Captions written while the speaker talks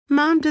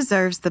Mom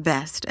deserves the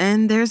best,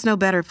 and there's no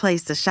better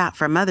place to shop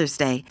for Mother's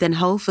Day than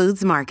Whole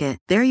Foods Market.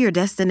 They're your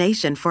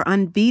destination for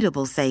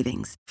unbeatable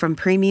savings, from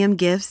premium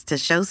gifts to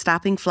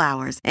show-stopping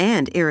flowers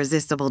and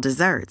irresistible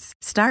desserts.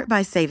 Start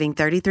by saving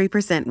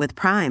 33% with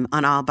Prime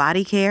on all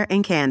body care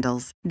and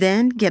candles.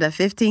 Then get a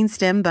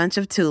 15-stem bunch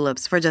of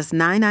tulips for just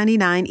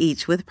 $9.99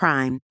 each with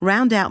Prime.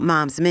 Round out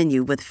Mom's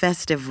menu with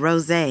festive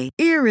rosé,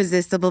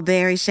 irresistible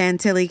berry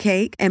chantilly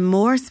cake, and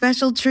more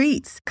special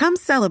treats. Come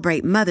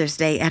celebrate Mother's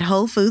Day at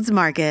Whole Foods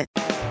Market.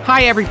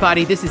 Hi,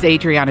 everybody. This is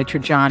Adriana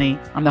Trajani.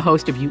 I'm the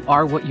host of You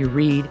Are What You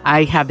Read.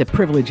 I have the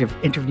privilege of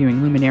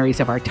interviewing luminaries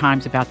of our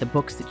times about the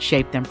books that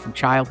shaped them from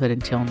childhood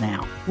until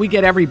now. We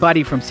get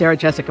everybody from Sarah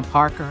Jessica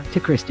Parker to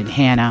Kristen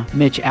Hanna,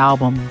 Mitch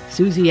Albom,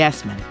 Susie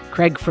Essman,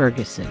 Craig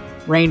Ferguson,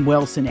 Rainn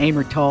Wilson,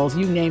 Amor Tolls,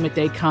 you name it,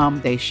 they come,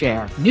 they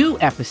share. New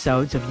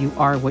episodes of You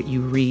Are What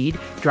You Read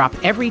drop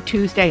every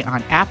Tuesday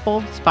on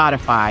Apple,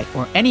 Spotify,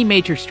 or any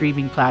major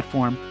streaming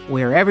platform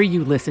wherever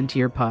you listen to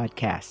your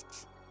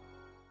podcasts.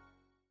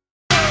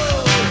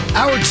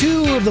 Hour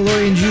 2 of the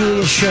Lori and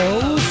Julia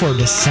show for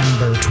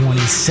December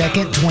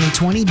 22nd,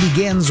 2020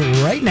 begins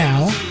right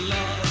now.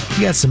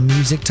 We got some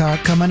music talk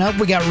coming up.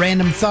 We got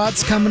random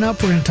thoughts coming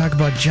up. We're going to talk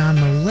about John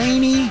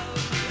Mulaney.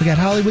 We got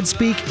Hollywood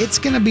Speak. It's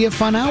going to be a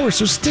fun hour,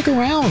 so stick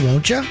around,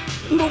 won't you?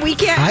 But we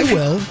can't. I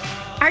will.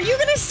 Are you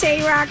going to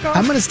stay, Rocco?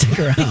 I'm going to stick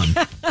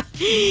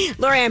around.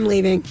 Lori, I'm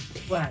leaving.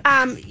 What?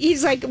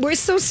 He's like, we're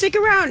still stick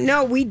around.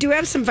 No, we do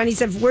have some funny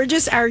stuff. We're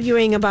just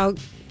arguing about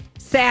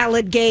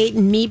Salad Gate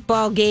and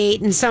Meatball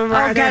Gate and some of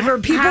our God, were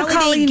people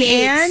calling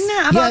in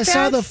about I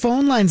saw the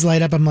phone lines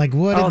light up. I'm like,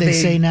 what did they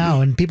say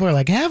now? And people are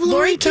like, have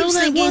Lori tell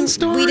that one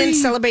story. We didn't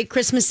celebrate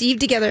Christmas Eve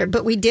together,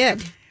 but we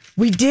did.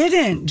 We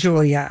didn't,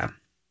 Julia.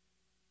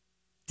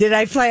 Did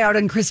I fly out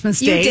on Christmas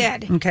Day? You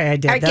did. Okay, I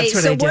did. Okay, That's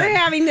what I did. So we're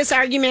having this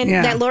argument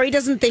that Lori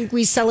doesn't think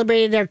we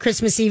celebrated our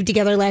Christmas Eve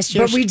together last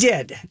year. But we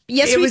did.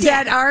 Yes, it we was did.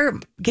 at our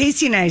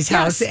Casey and I's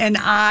house, and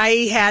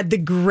I had the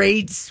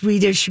great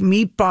Swedish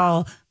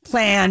meatball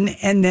plan,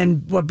 and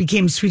then what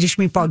became Swedish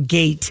Meatball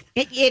Gate.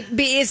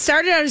 It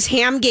started out as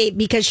Ham Gate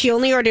because she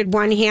only ordered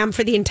one ham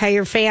for the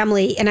entire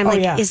family, and I'm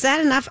is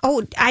that enough?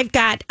 Oh, I've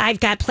got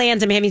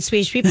plans. I'm having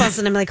Swedish meatballs,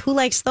 and I'm like, who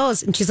likes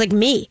those? And she's like,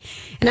 me.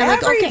 And I'm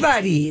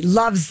everybody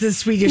loves the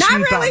Swedish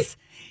meatballs. Really.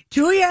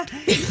 Julia,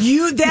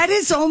 that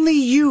is only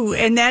you,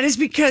 and that is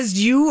because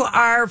you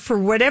are, for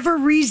whatever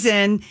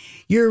reason,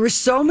 you're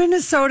so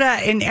Minnesota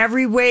in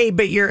every way,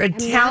 but your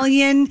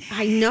Italian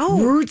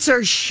roots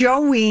are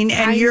showing,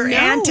 and you're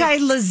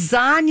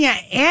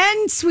anti-lasagna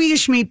and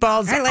Swedish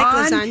meatballs I like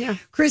on lasagna.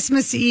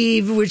 Christmas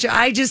Eve, which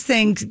I just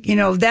think,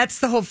 that's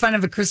the whole fun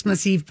of a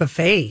Christmas Eve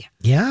buffet.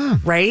 Yeah.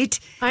 Right?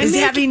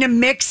 Having a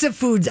mix of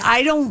foods.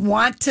 I don't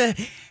want to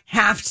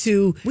have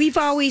to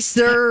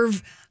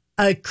serve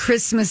a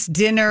Christmas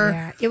dinner.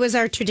 Yeah, it was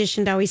our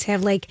tradition to always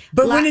have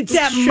But when it's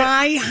at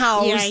my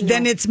house,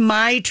 then it's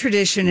my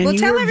tradition. And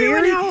tell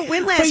everyone how it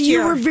went last year.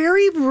 You were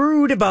very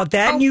rude about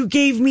that, and you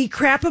gave me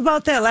crap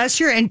about that last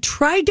year, and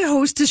tried to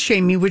host a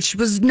shame me, which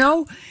was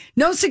no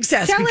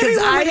success because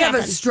I have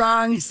a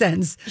strong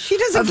sense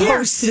of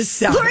hostess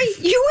self. Lori,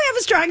 you have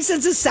a strong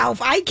sense of self.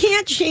 I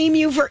can't shame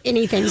you for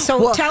anything.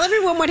 So tell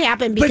everyone what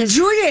happened. But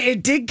Julia,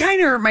 it did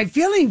kind of hurt my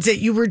feelings that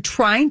you were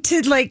trying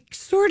to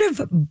sort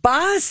of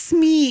boss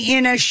me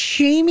in a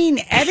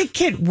shaming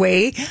etiquette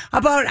way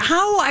about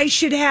how I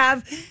should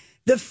have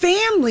the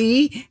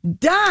family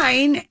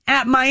dine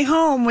at my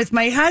home with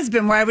my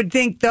husband, where I would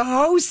think the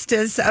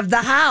hostess of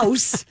the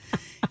house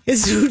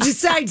is who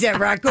decides that,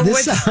 Rocco.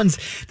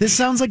 This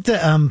sounds like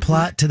the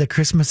plot to the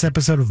Christmas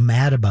episode of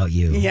Mad About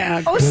You.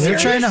 Yeah. Oh, they're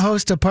trying to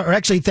host a party, or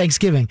actually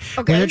Thanksgiving.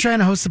 Okay. Where they're trying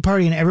to host a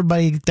party, and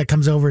everybody that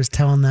comes over is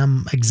telling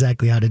them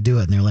exactly how to do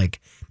it. And they're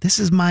like, this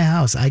is my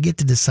house. I get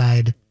to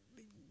decide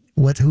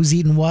who's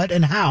eating what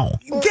and how.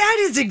 That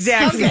is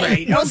exactly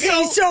right.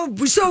 Okay, so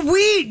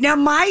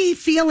my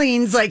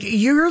feelings,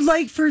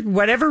 you're for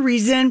whatever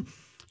reason,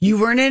 you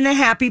weren't in a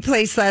happy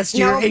place last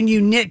year, and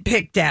you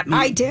nitpicked at me.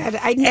 I did.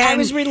 I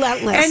was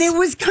relentless. And it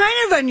was kind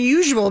of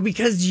unusual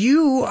because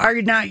you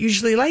are not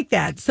usually like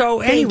that.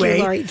 So anyway. Thank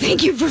you, Lori.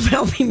 Thank you for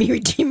helping me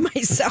redeem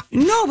myself.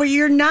 No, but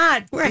you're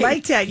not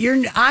like that.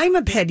 I'm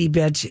a petty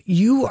bitch.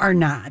 You are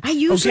not. I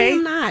usually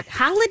am not.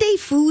 Holiday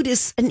food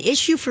is an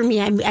issue for me.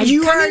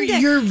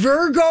 Your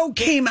Virgo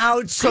came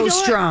out so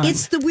strong.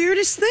 It's the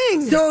weirdest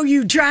thing. So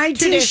you tried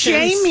to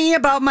shame me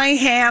about my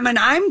ham, and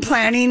I'm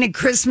planning a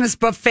Christmas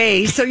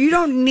buffet, so you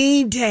don't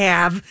need to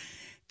have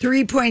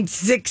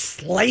 3.6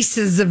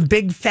 slices of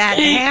big fat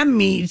ham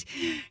meat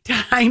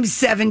times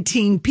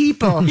 17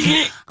 people.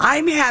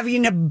 I'm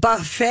having a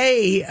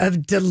buffet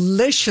of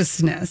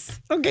deliciousness.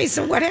 Okay,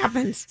 so what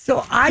happens?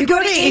 So I go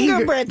to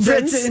Ingrid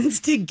Britson's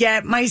to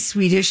get my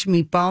Swedish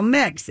meatball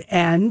mix,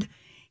 and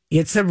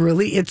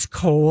It's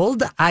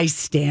cold. I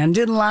stand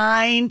in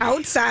line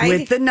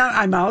outside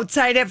I'm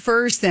outside at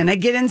first, then I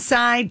get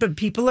inside, but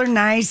people are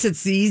nice.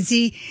 It's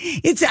easy.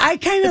 It's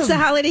the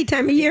holiday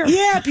time of year.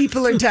 Yeah,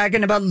 people are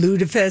talking about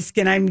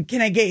lutefisk and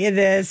can I get you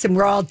this? And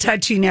we're all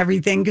touching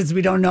everything because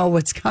we don't know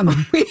what's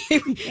coming.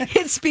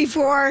 It's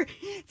before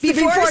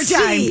time.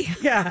 C.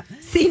 Yeah.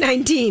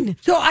 C19.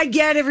 So I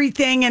get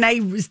everything and I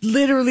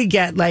literally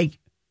get like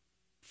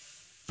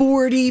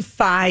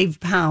 45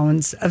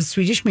 pounds of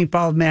Swedish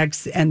meatball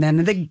mix, and then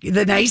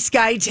the nice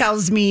guy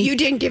tells me you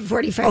didn't get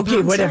 45 pounds.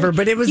 Okay, whatever, sorry.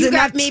 but it was you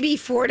enough. got maybe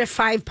 4 to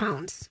 5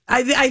 pounds.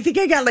 I think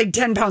I got like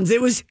 10 pounds.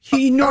 It was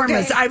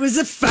enormous. Okay. I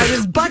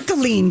was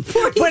buckling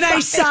when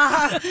I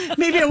saw.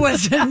 Maybe it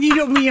wasn't.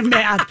 Me and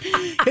math.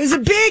 It was a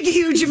big,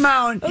 huge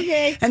amount.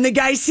 Okay. And the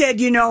guy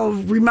said,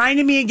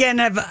 reminded me again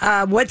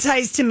of what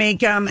size to make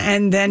them,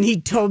 and then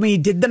he told me he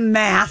did the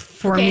math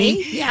for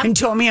me and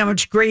told me how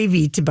much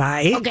gravy to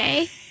buy.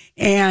 Okay.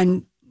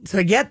 And so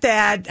I get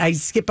that. I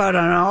skip out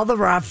on all the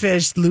raw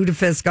fish,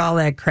 lutefisk, all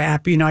that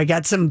crap. I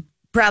got some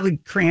probably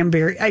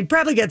cranberry. I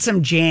probably got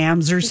some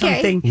jams or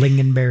something.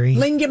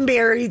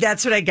 Lingonberry.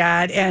 That's what I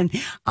got. And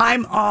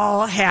I'm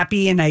all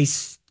happy and I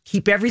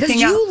keep everything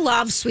because you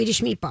love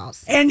Swedish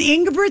meatballs. And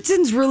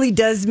Ingebrigtsen's really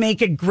does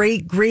make a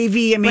great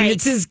gravy. I mean,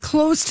 It's as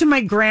close to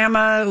my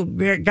grandma,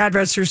 God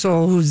rest her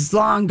soul, who's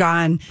long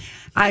gone.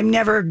 I'm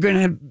never going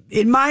to,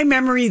 in my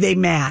memory, they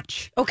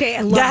match. Okay,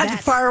 I love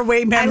that. Far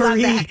away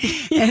memory.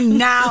 And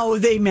now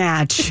they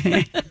match.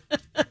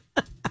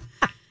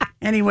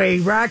 Anyway,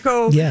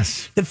 Rocco.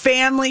 Yes. The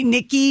family,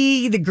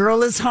 Nikki, the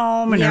girl is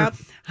home and her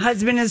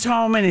husband is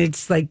home, and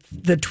it's like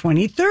the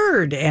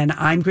 23rd. And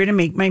I'm going to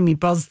make my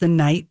meatballs the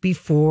night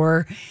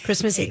before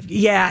Christmas Eve.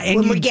 Yeah.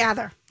 And when we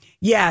gather.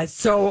 Yeah.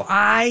 So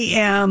I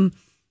am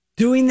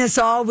doing this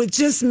all with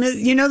just, the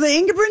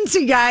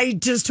Ingebrigtsen guy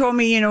just told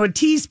me, a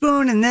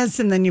teaspoon and this,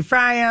 and then you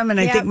fry them. And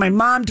I think my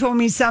mom told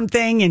me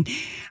something, and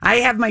I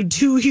have my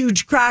 2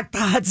 huge crock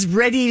pots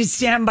ready to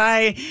stand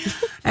by.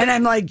 And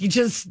I'm like,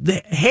 just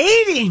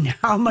hating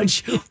how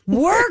much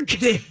work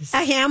it is.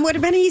 A ham would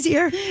have been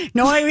easier.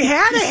 No, I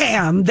had a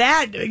ham.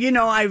 That,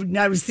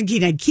 I was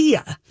thinking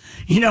IKEA,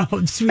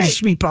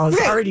 Swedish meatballs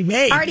already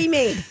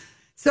made.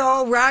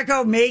 So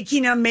Rocco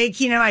making them.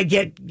 I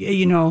get,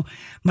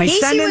 my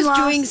Casey son-in-law was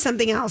doing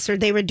something else, or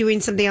they were doing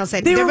something else.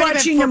 They were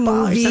watching a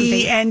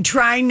movie and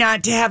trying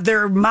not to have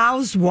their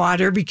mouths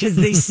water because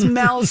they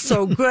smell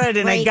so good.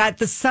 And I got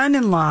the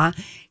son-in-law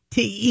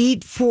to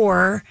eat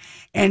 4,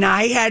 and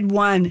I had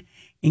 1.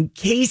 And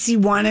Casey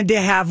wanted to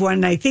have 1.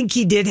 And I think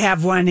he did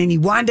have 1, and he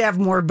wanted to have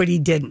more, but he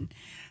didn't.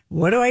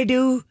 What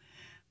do?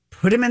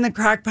 Put him in the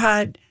crock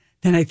pot.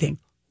 Then I think,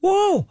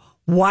 whoa,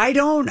 why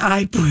don't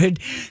I put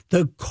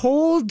the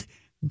cold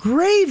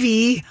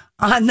gravy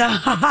on the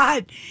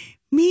hot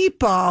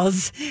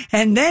meatballs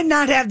and then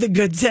not have the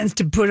good sense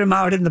to put them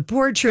out in the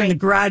porch or in the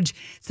garage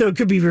so it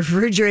could be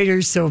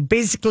refrigerators. So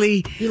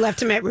basically, you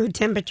left them at room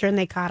temperature and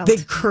they curdled. They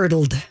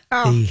curdled.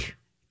 Oh.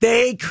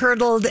 They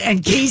curdled,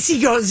 and Casey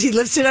he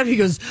lifts it up. He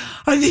goes,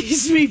 "Are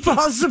these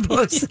meatballs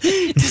supposed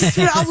to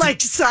smell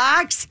like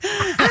socks?"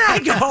 And I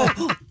go,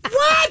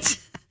 "What?"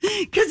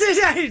 Because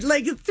it had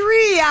like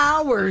 3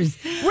 hours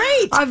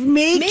of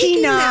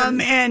making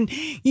them, and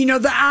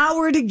the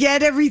hour to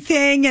get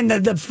everything, and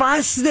the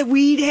fuss that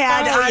we'd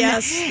had on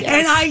it.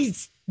 And I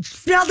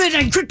smelled it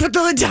and quick put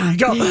the lid down. I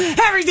go,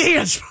 everything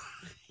is fine.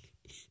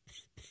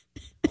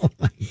 Oh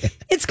my God.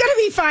 It's gonna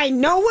be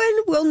fine. No one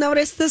will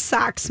notice the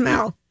sock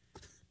smell.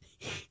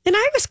 And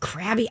I was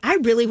crabby. I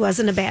really was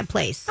in a bad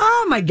place.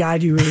 Oh my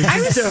God, you were just I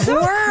was a so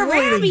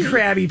horribly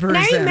crabby person.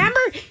 And I remember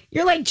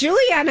you're like,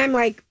 Julia, and I'm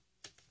like,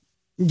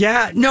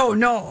 yeah, no.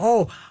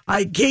 Oh,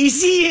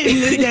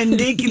 Casey and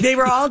Nick, they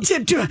were all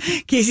tipped to.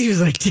 Casey was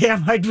like,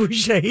 "Damn, I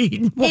wish I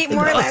ate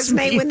more last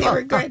night when they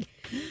were good."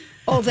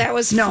 Oh, that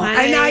was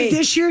funny. And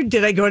this year,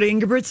 did I go to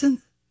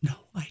Ingebrigtsen? No,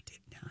 I did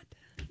not.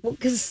 Well,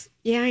 because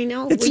I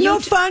know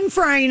it's fun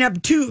frying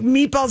up 2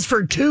 meatballs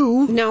for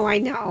 2. No, I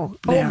know.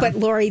 Yeah. Oh, but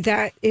Lori,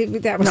 that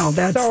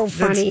was so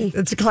funny.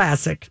 It's a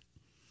classic.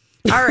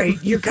 All right,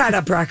 you're caught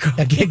up, Rocco.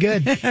 Okay,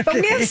 good. But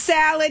we have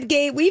Salad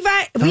Gate. We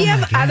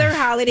have other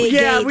holiday gates.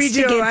 Yeah, we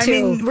do. To get to.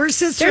 I mean, we're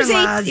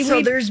sister-in-laws,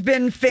 so there's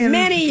been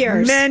many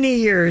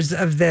years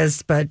of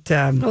this. But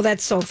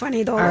that's so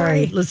funny, though. All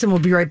right, listen, we'll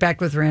be right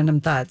back with Random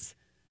Thoughts.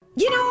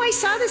 I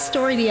saw this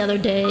story the other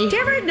day. Did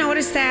you ever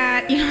notice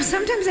that?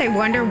 Sometimes I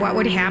wonder what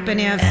would happen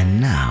if.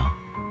 And now,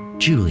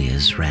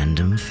 Julia's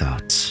Random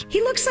Thoughts.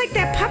 He looks like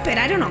that puppet.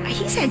 I don't know.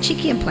 He's had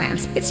cheeky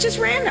implants. It's just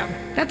random.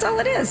 That's all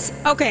it is.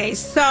 Okay,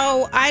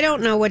 so I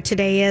don't know what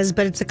today is,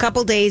 but it's a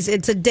couple days.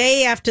 It's a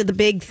day after the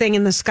big thing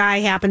in the sky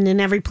happened in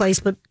every place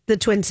but the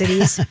Twin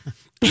Cities.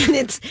 And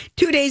it's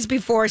 2 days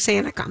before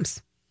Santa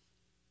comes.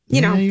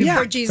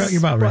 Before Jesus. You're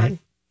about right.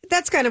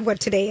 That's kind of what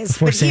today is.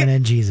 Before Santa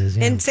and Jesus.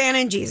 Yeah. And Santa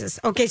and Jesus.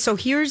 Okay, so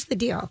here's the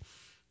deal.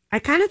 I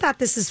kind of thought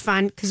this is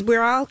fun because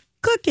we're all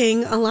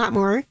cooking a lot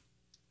more.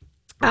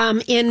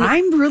 I'm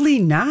really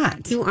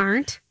not. You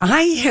aren't?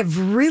 I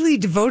have really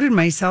devoted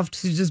myself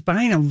to just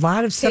buying a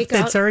lot of stuff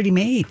that's already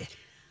made.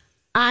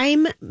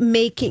 I'm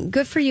making,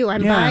 good for you.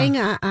 I'm buying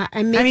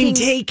I'm making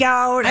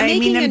takeout. I'm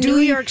making a New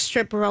doing York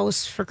strip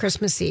roast for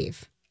Christmas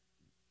Eve.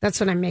 That's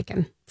what I'm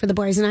making for the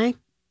boys and I.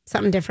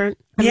 Something different.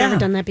 I've never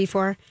done that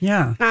before.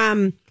 Yeah.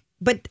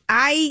 But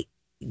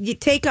you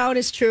takeout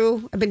is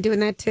true. I've been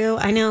doing that too.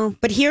 I know.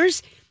 But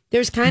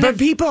but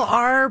people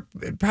are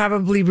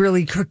probably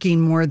really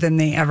cooking more than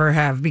they ever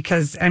have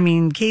because,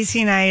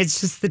 Casey and I, it's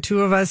just the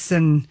two of us.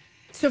 And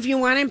so if you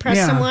want to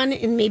impress someone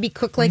and maybe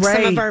cook like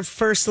some of our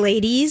first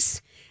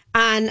ladies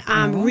on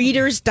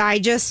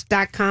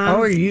readersdigest.com.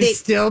 Oh, are you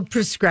still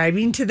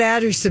prescribing to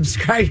that or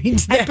subscribing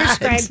to that? I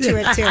prescribe to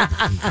it too.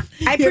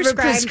 I have a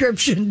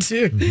prescription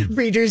to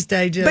Reader's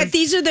Digest. But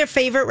these are their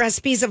favorite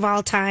recipes of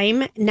all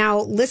time.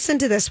 Now, listen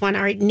to this one.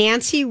 All right,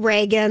 Nancy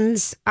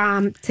Reagan's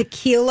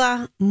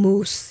tequila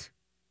mousse.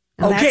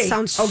 Now, that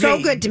sounds so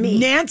good to me.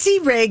 Nancy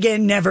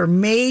Reagan never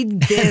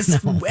made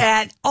this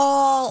at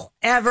all,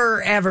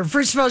 ever.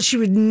 First of all, she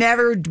would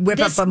never whip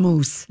up a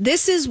mousse.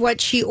 This is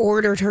what she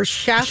ordered her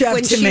chef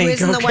when she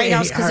was in the White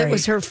House because it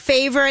was her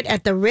favorite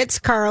at the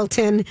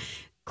Ritz-Carlton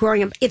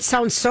growing up. It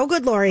sounds so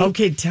good, Lori.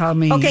 Okay, tell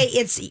me. Okay,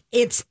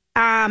 it's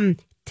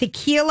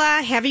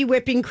tequila, heavy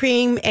whipping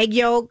cream, egg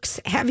yolks,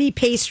 heavy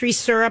pastry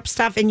syrup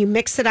stuff, and you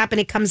mix it up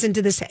and it comes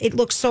into this. It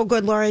looks so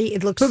good, Lori.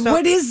 It looks so.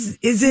 What is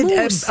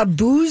it? A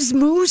booze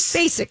mousse?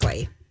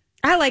 Basically.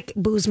 I like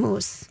booze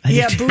mousse.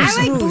 Yeah, booze mousse.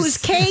 I like booze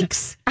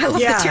cakes. I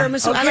love the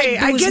tiramisu. Okay,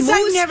 I like booze I guess mousse.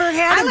 I've never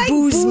had a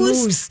booze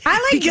mousse.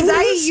 I like because booze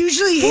I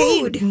usually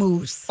hate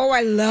mousse. Oh,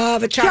 I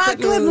love a chocolate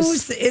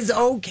mousse is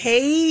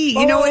okay.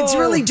 You know, it's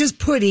really just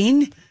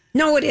pudding.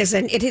 No, it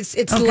isn't.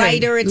 It's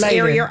lighter. It's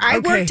airier. I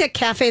worked at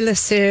Cafe Le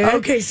Sucre.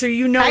 Okay, so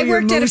you know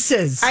your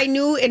mousses. I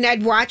knew, and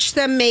I'd watch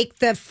them make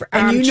the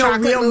and you know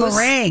chocolate real mousse.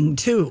 meringue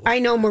too. I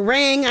know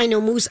meringue. I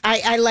know mousse.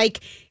 I like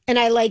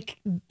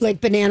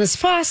Bananas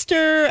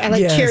Foster. I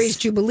like Cherries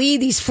Jubilee.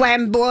 These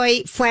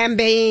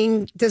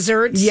flambeing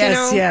desserts.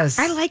 Yes, yes.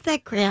 I like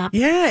that crap.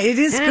 Yeah, it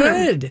is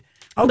good.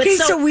 Okay,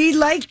 so we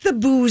like the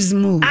booze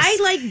mousse. I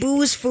like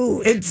booze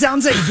food. It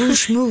sounds like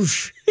bouche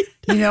mouche.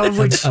 You know,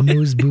 which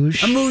amuse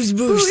bouche. Amuse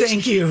bouche.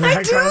 Thank you.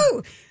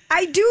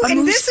 I do.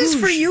 And this is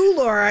for you,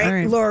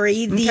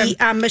 Lori. The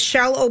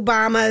Michelle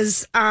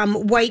Obama's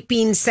white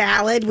bean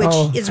salad, which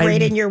is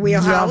right in your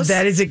wheelhouse. Love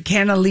that. Is it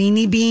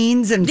cannellini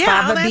beans and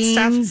fava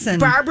beans? And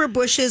Barbara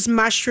Bush's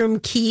mushroom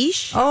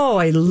quiche. Oh,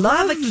 I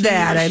love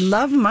that. I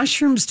love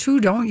mushrooms too,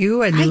 don't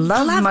you? I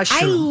love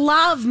mushrooms. I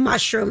love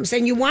mushrooms.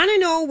 And you want to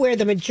know where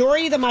the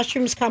majority of the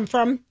mushrooms come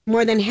from?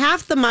 More than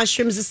half the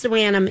mushrooms, this is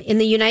random, in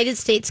the United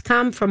States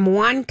come from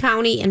one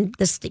county in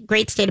the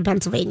great state of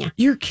Pennsylvania.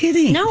 You're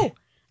kidding. No.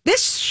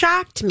 This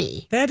shocked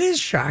me. That is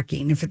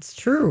shocking if it's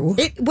true.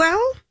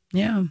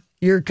 Yeah.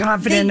 You're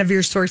confident of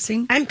your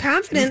sourcing? I'm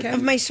confident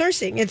of my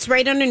sourcing. It's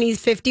right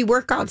underneath 50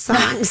 workout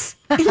songs.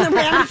 And the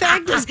random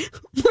fact is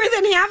more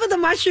than half of the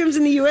mushrooms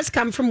in the U.S.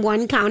 come from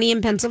one county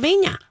in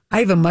Pennsylvania. I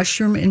have a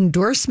mushroom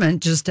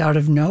endorsement just out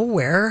of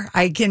nowhere.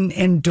 I can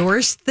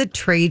endorse the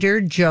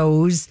Trader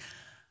Joe's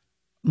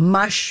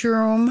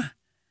mushroom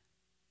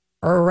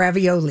or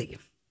ravioli.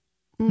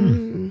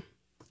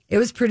 It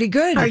was pretty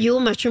good. Are you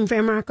a mushroom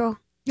fan, Marco?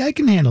 I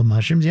can handle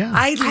mushrooms, yeah.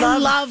 I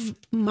love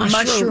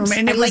mushroom.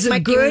 And it was a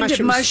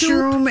good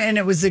mushroom, and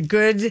it was a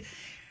good,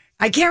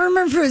 I can't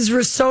remember if it was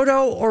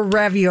risotto or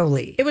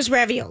ravioli. It was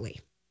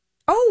ravioli.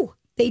 Oh,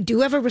 they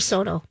do have a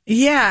risotto.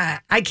 Yeah,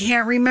 I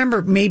can't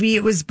remember. Maybe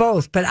it was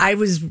both, but I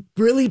was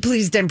really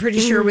pleased, I'm pretty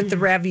sure, with the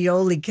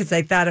ravioli because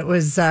I thought it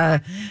was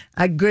a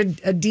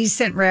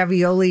decent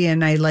ravioli,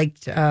 and I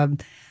liked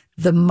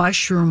the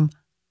mushroom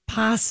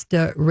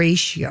pasta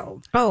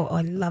ratio. Oh, I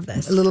love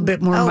this. A little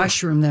bit more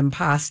mushroom than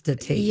pasta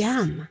taste.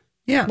 Yum.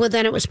 Yeah. Well,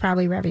 then it was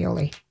probably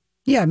ravioli.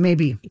 Yeah,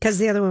 maybe. Because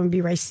the other one would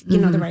be rice. You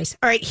know the rice.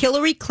 All right.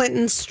 Hillary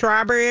Clinton's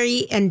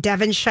strawberry and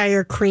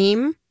Devonshire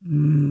cream.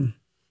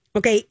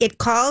 Okay. It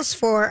calls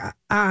for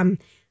 1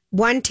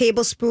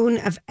 tablespoon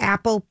of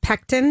apple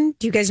pectin.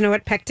 Do you guys know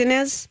what pectin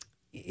is?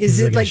 Is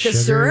it like the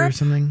syrup or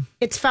something?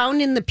 It's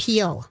found in the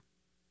peel.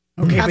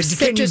 Okay, but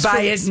can you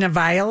buy it in a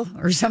vial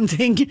or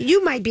something?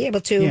 You might be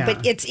able to,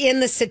 but it's in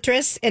the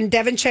citrus, and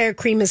Devonshire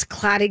cream is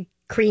clotted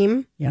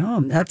cream. Yeah,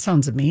 that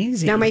sounds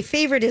amazing. Now, my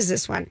favorite is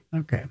this one.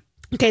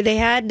 Okay, they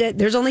had,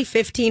 there's only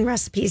 15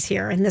 recipes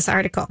here in this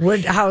article.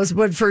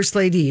 What First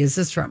Lady is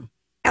this from?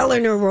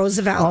 Eleanor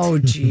Roosevelt. Oh,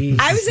 geez.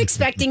 I was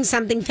expecting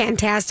something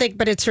fantastic,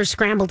 but it's her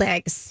scrambled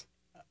eggs.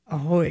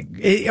 Oh,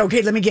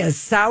 okay. Let me guess.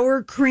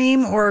 Sour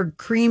cream or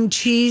cream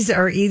cheese,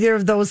 are either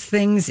of those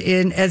things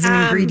in as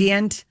an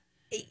ingredient?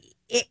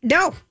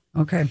 No.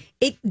 Okay.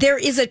 There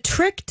is a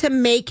trick to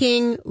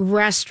making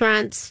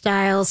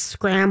restaurant-style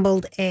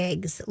scrambled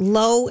eggs,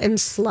 low and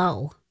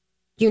slow.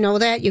 Do you know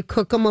that? You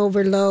cook them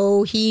over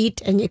low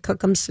heat and you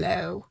cook them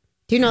slow.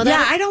 Do you know that?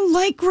 Yeah, I don't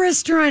like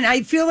restaurant.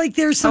 I feel like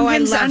they're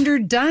sometimes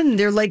underdone.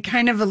 They're like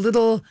kind of a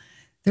little,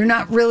 they're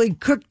not really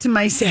cooked to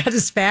my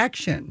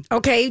satisfaction.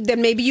 Okay,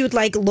 then maybe you'd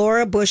like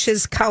Laura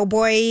Bush's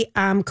cowboy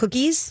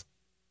cookies.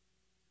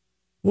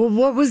 Well,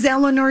 what was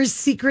Eleanor's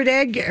secret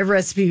egg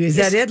recipe? Is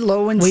that it?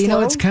 Low and slow? Well, you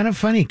know, it's kind of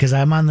funny because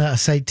I'm on the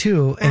site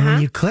too. And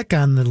when you click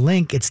on the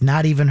link, it's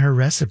not even her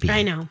recipe.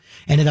 I know.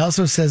 And it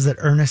also says that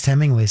Ernest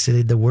Hemingway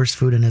said the worst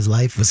food in his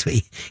life was what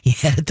he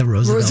had at the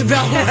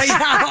Roosevelt White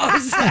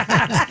House.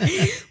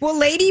 Well,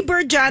 Lady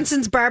Bird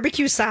Johnson's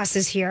barbecue sauce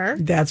is here.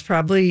 That's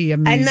probably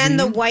amazing. And then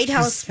the White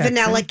House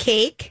vanilla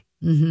cake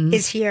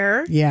is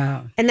here.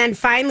 Yeah. And then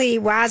finally,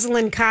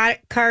 Rosalind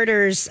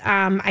Carter's,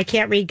 I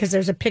can't read because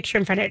there's a picture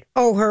in front of it.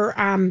 Oh, her,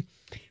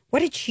 what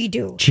did she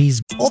do?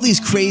 cheese. All these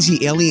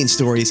crazy alien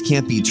stories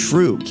can't be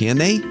true, can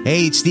they?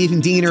 Hey, it's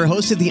Stephen Diener,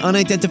 host of the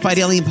Unidentified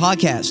Alien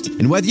Podcast.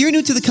 And whether you're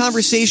new to the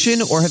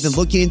conversation or have been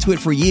looking into it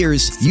for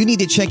years, you need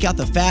to check out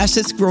the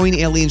fastest growing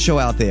alien show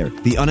out there,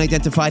 the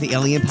Unidentified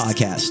Alien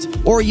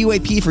Podcast, or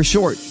UAP for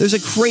short. There's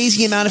a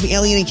crazy amount of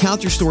alien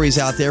encounter stories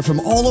out there from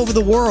all over the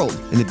world.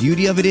 And the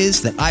beauty of it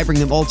is that I bring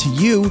them all to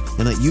you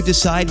and let you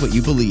decide what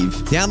you believe.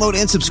 Download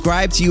and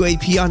subscribe to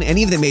UAP on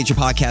any of the major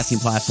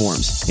podcasting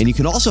platforms. And you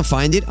can also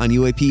find it on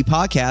UAPpodcast.com.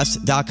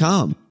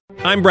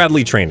 I'm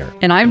Bradley Trainer.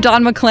 And I'm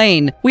Don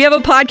McClain. We have a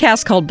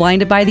podcast called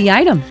Blinded by the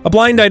Item. A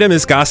blind item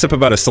is gossip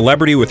about a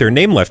celebrity with their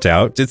name left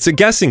out. It's a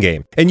guessing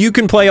game, and you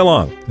can play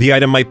along. The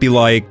item might be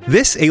like,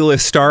 this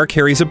A-list star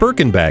carries a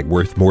Birkin bag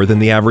worth more than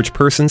the average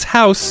person's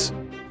house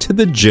to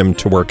the gym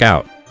to work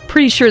out.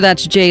 Pretty sure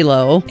that's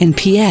J-Lo. And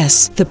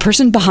P.S. the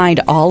person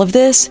behind all of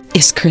this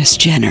is Kris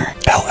Jenner,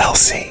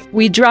 LLC.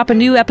 We drop a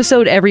new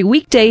episode every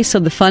weekday so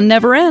the fun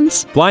never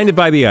ends. Blinded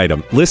by the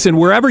Item. Listen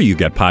wherever you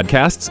get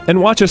podcasts and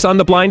watch us on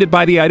the Blinded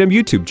by the Item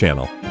YouTube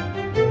channel.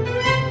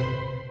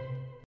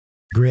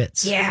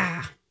 Grits.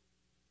 Yeah.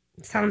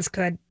 Sounds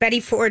good. Betty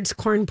Ford's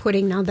corn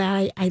pudding. Now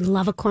that I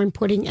love a corn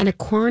pudding and a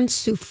corn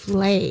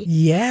souffle.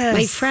 Yes.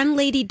 My friend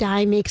Lady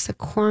Di makes a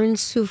corn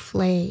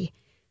souffle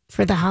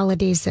for the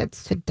holidays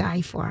that's to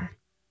die for.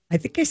 I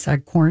think I saw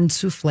corn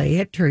souffle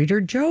at Trader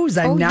Joe's.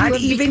 I'm not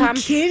even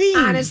kidding.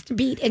 Honest to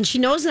beat. And she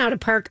knows now to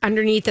park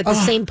underneath at the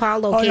St. Paul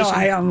location.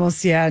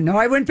 Oh, no,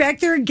 I went back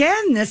there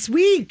again this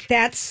week.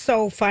 That's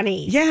so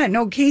funny. Yeah,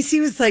 no,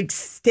 Casey was like,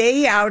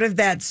 stay out of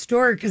that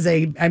store because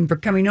I'm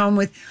coming home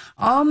with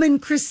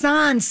almond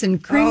croissants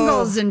and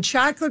Kringles and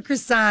chocolate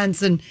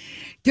croissants and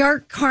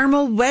dark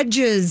caramel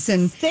wedges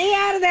and stay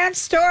out of that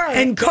store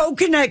and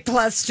coconut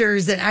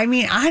clusters. And I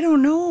mean, I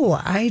don't know.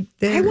 I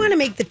want to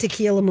make the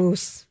tequila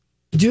mousse.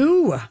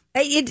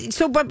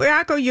 But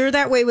Rocco, you're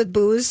that way with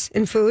booze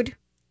and food?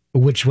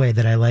 Which way?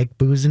 That I like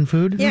booze and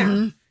food? Yeah.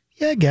 Mm-hmm.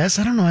 Yeah, I guess.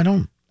 I don't know. I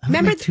don't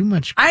make too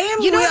much. I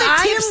am. You know the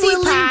tipsy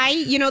pie.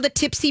 You know the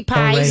tipsy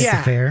pies. Oh, right, at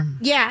the fair.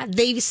 Yeah,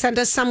 they sent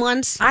us some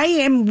ones. I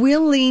am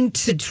willing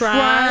to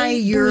try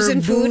your booze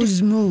and food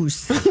booze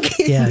mousse.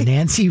 Yeah,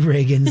 Nancy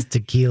Reagan's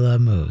tequila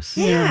mousse.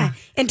 Yeah.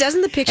 And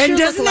doesn't the picture and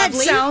doesn't look that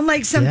lovely? sound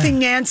like something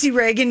Nancy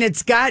Reagan?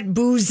 It's got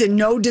booze and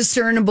no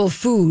discernible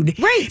food,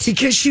 right?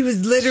 Because she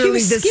was literally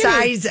the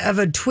size of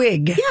a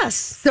twig. Yes,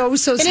 so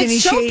skinny. And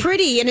it's so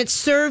pretty, and it's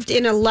served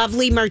in a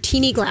lovely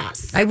martini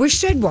glass. I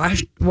wish I'd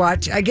watch.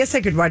 I guess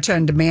I could watch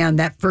on demand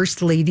that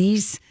First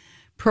Ladies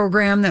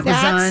program that was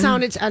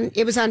on.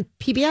 It was on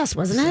PBS,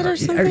 wasn't it, or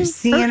something? Or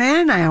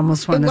CNN. I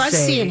almost want to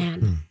say it was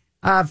CNN.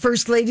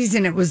 First Ladies,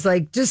 and it was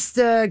like just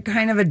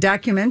kind of a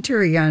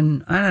documentary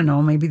on, I don't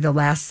know, maybe the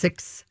last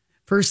 6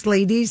 First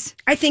Ladies.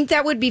 I think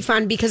that would be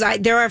fun because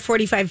there are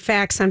 45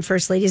 facts on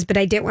First Ladies, but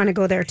I didn't want to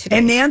go there today.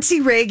 And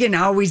Nancy Reagan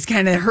always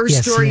her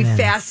story CNN.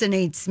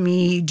 fascinates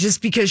me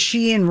just because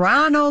she and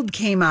Ronald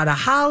came out of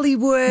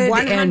Hollywood.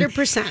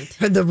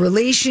 100%. The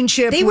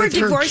relationship they were with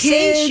her divorcees.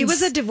 kids. She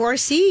was a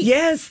divorcee.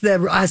 Yes,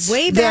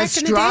 Way the back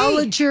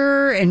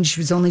astrologer, and she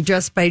was only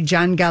dressed by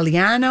John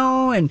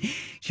Galliano, and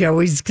she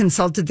always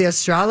consulted the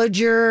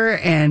astrologer,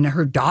 and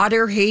her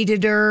daughter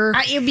hated her.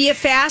 It'd be a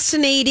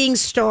fascinating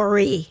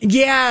story.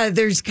 Yeah,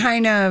 there's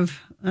kind of,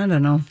 I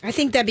don't know. I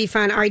think that'd be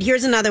fun. All right,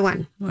 here's another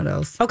one. What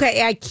else?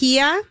 Okay,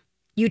 IKEA.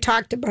 You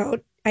talked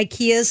about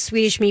IKEA's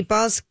Swedish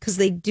meatballs because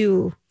they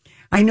do.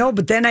 I know,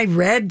 but then I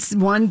read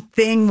one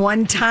thing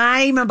one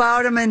time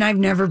about them, and I've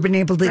never been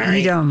able to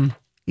eat them,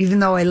 even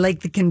though I like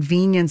the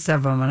convenience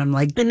of them. And I'm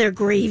like, and their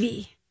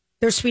gravy.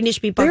 Their Swedish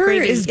meatball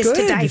gravy is to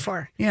die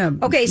for. Yeah.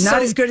 Okay,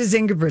 not as good as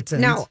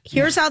Ingebrigtsen's. Now,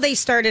 here's how they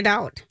started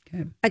out.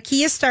 Okay.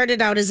 IKEA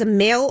started out as a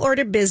mail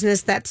order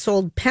business that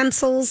sold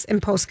pencils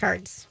and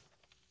postcards.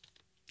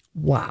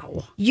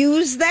 Wow.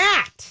 Use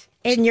that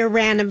in your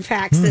random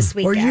facts this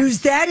week. Or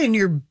use that in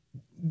your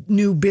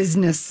new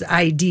business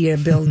idea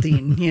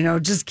building.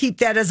 Just keep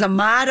that as a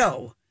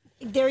motto.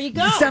 There you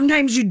go.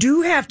 Sometimes you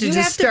do have to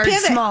start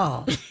pivot.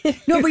 small.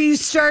 No, but you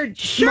start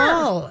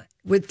small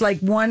with like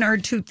 1 or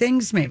 2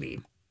 things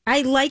maybe.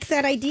 I like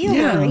that idea,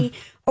 Lori.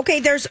 Okay,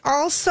 there's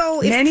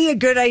also many a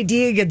good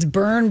idea gets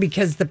burned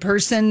because the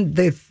person,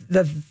 the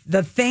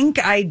think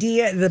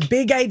idea, the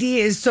big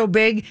idea is so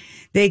big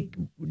they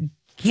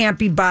can't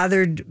be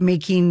bothered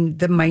making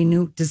the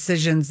minute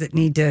decisions that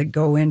need to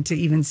go into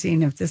even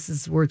seeing if this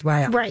is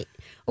worthwhile. Right.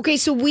 Okay,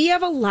 so we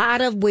have a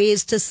lot of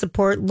ways to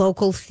support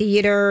local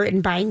theater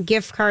and buying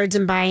gift cards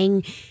and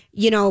buying,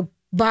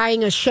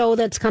 buying a show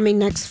that's coming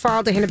next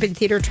fall to Hennepin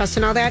Theater Trust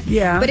and all that.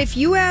 Yeah. But if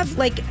you have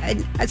like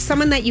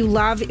someone that you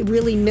love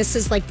really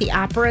misses like the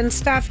opera and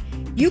stuff,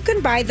 you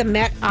can buy the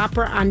Met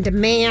Opera on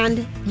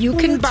demand. You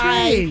can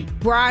buy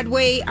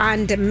Broadway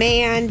on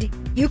demand.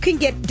 You can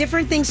get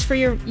different things for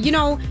your,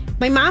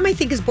 my mom, I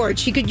think, is bored.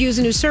 She could use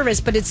a new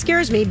service, but it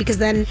scares me because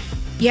then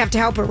you have to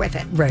help her with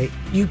it. Right.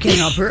 You can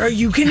help her, or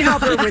you can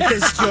help her with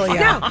this,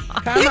 Julia. No,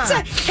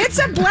 it's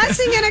a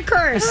blessing and a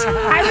curse.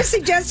 I was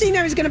suggesting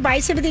I was going to buy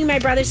something. My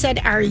brother said,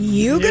 "Are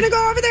you going to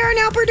go over there and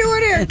help her do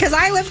it?" Because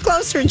I live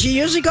closer and she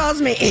usually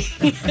calls me.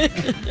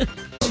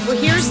 Well,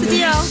 here's the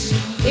deal.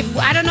 If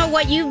I don't know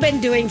what you've been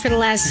doing for the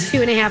last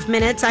 2.5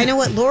 minutes, I know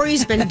what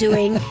Lori's been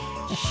doing.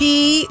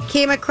 She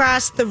came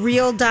across the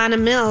real Donna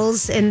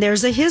Mills, and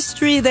there's a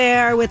history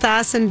there with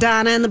us and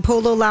Donna and the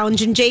Polo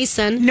Lounge and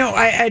Jason. No,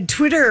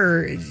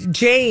 Twitter,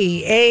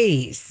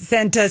 J.A.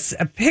 sent us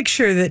a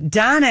picture that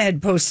Donna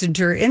had posted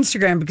to her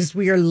Instagram because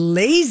we are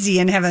lazy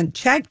and haven't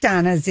checked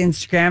Donna's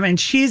Instagram, and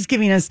she's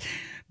giving us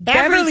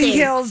Beverly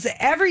Hills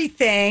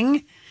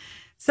everything.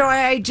 So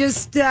I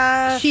just...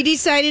 She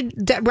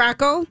decided,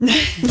 Rocco,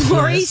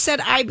 Lori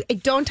said,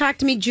 don't talk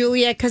to me,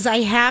 Julia, because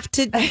I have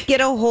to get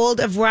a hold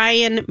of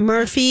Ryan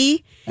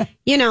Murphy,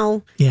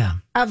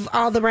 of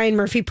all the Ryan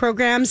Murphy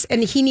programs,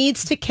 and he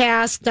needs to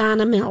cast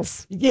Donna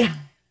Mills. Yeah.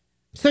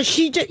 So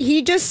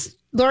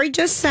Lori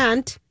just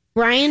sent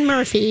Ryan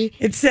Murphy.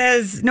 It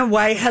says,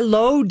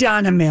 hello,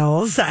 Donna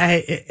Mills.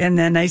 And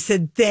then I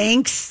said,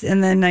 thanks.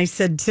 And then I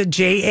said to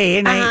J.A.,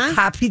 and I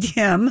copied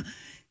him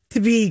to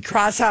be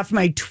cross off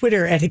my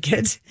Twitter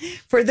etiquette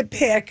for the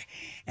pic.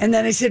 And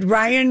then I said,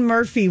 Ryan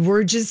Murphy,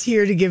 we're just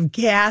here to give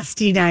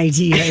casting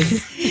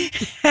ideas.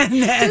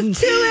 And then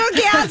 2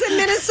 little gals in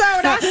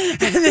Minnesota.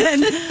 And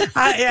then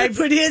I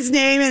put his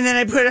name, and then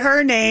I put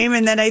her name,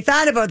 and then I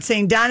thought about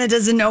saying Donna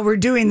doesn't know we're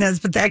doing this,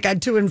 but that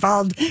got too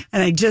involved,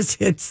 and I just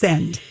hit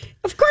send.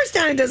 Of course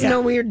Donna doesn't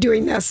know we're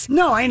doing this.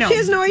 No, I know. She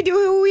has no idea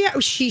who we are.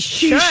 She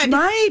should. She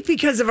might,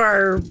 because of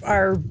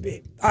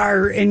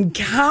our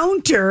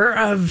encounter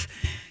of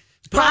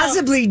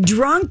possibly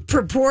drunk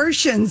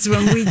proportions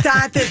when we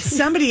thought that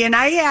somebody, and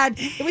I had...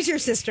 It was your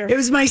sister. It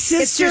was my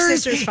sister. It's your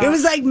sister's fault. It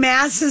was like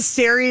mass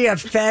hysteria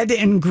fed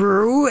and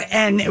grew,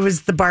 and it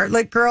was the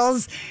Bartlett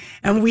girls,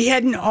 and we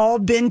hadn't all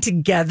been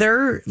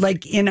together,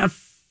 like, in a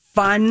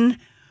fun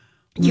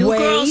way. You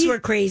girls were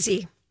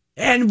crazy.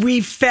 And we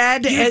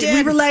fed, and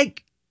we were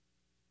like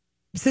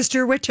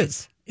sister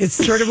witches. It's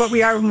sort of what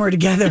we are when we're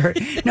together.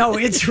 No,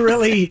 it's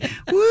really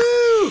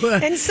woo.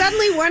 And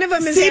suddenly one of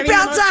them is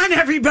seatbelts on,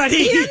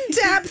 everybody.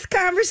 In-depth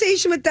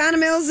conversation with Donna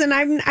Mills, and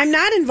I'm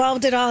not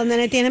involved at all. And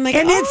then at the end, I'm like,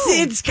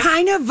 it's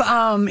kind of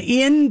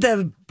in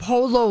the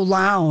Polo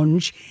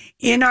Lounge.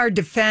 In our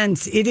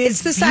defense,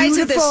 it's the size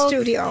of this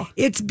studio.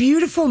 It's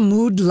beautiful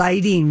mood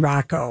lighting,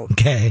 Rocco.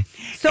 Okay.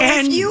 So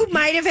if you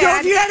might have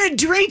had... if you had a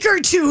drink or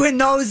two and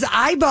those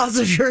eyeballs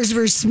of yours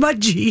were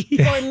smudgy.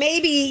 Or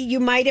maybe you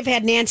might have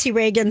had Nancy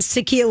Reagan's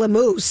tequila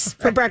mousse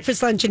for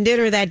breakfast, lunch, and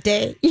dinner that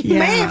day. You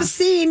may have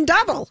seen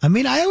double. I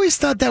mean, I always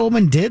thought that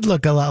woman did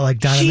look a lot like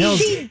Donna Mills.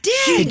 She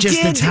did.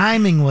 The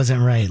timing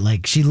wasn't right.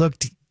 Like, she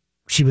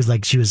was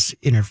like she was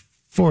in her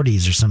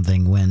 40s or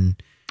something when...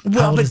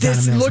 Well, but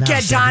look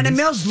at Donna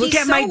Mills. Look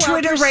at my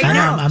Twitter right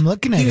now. I'm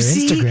looking at her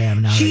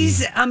Instagram now.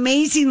 She's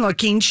amazing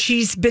looking.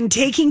 She's been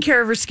taking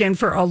care of her skin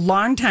for a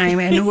long time,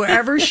 and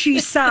whoever she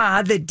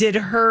saw that did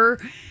her,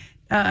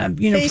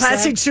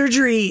 plastic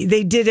surgery,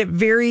 they did it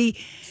very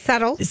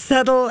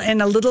subtle,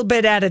 and a little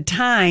bit at a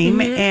time.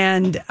 Mm-hmm.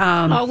 And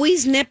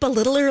always nip a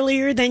little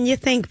earlier than you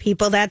think,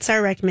 people. That's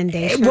our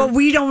recommendation. Well,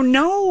 we don't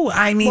know.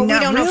 I mean, we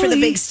don't know for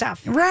the big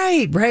stuff,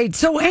 right.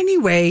 So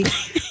anyway,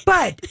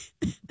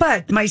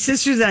 But my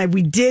sisters and I,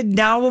 we did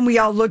now when we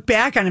all look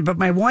back on it, but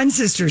my one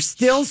sister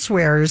still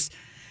swears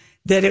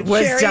that it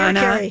was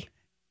Donna.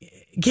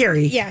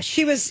 Carrie. Yeah,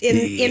 she was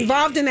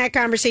involved in that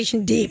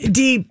conversation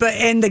deep.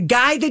 And the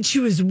guy that she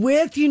was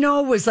with,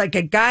 was like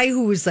a guy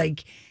who was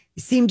like,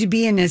 seemed to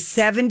be in his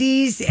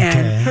 70s,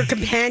 and her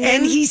companion,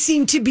 and he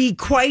seemed to be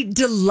quite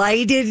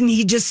delighted, and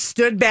he just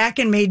stood back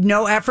and made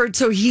no effort,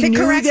 so he knew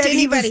that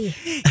anybody.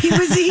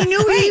 he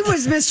knew he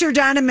was Mr.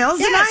 Donna Mills.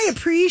 Yes. And I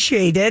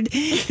appreciated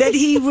that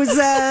he was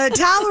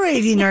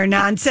tolerating her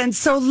nonsense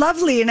so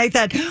lovely. And I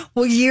thought,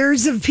 well,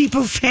 years of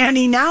people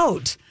fanning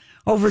out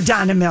over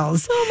Donna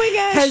Mills. Oh my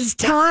gosh. Has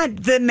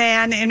taught the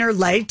man in her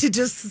life to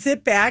just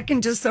sit back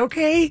and just,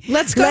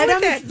 let's go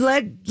with it.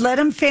 Let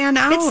him fan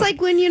out. It's like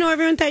when,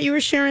 everyone thought you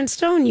were Sharon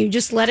Stone. You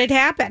just let it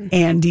happen.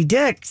 Andy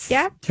Dix.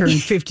 Yep. Turned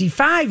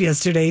 55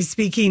 yesterday.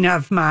 Speaking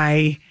of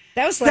that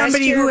was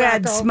somebody who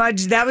had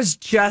smudged. That was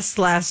just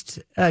last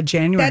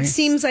January. That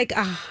seems like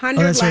 100.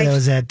 Oh, that's right. That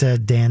was at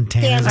Dan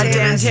Tana's.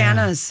 Dan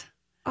Tana's.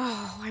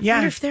 Oh, I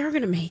wonder if they're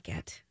going to make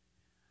it.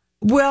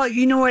 Well,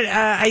 you know what?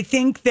 I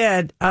think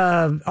that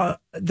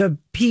the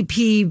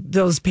PP,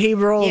 those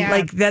payroll,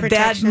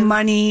 that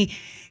money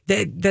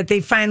that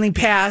they finally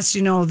passed,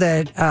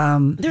 that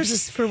there's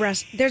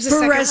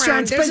a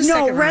restaurants, but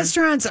no,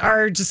 restaurants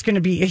are just going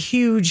to be a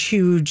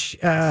huge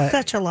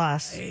such a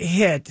loss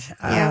hit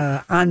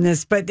on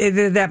this. But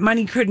that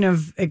money couldn't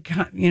have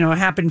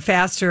happened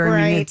faster. Right.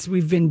 I mean,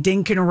 we've been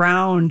dinking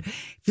around.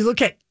 If you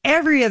look at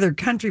every other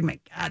country, my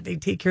God, they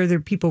take care of their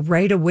people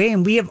right away,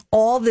 and we have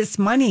all this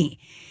money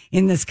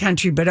in this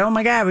country. But oh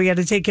my God, we got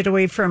to take it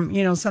away from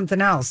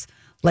something else.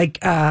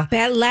 Like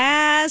that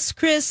last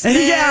Christmas,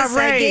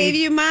 I gave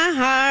you my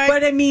heart.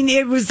 But I mean,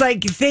 it was like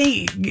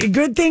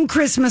good thing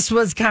Christmas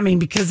was coming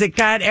because it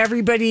got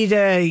everybody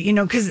to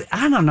because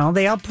I don't know,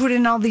 they all put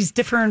in all these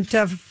different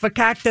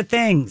fakakta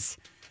things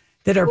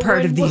that are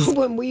part of these.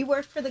 When we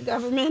work for the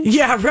government,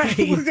 yeah, right,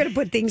 we're going to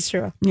put things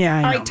through. Yeah,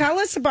 I know. All right, tell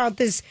us about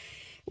this.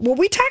 Well,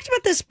 we talked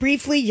about this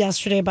briefly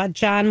yesterday about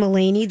John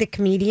Mulaney, the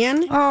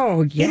comedian.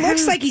 Oh, yeah. He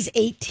looks like he's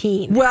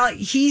 18. Well,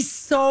 he's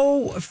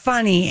so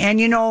funny. And,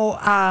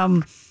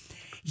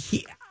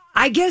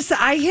 I guess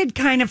I had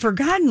kind of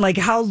forgotten, like,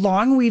 how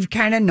long we've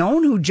kind of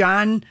known who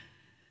John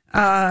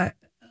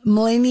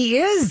Mulaney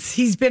is.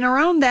 He's been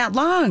around that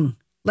long.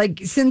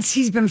 Like, since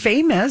he's been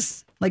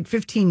famous, like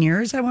 15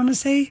 years, I want to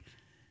say.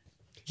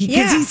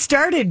 Because he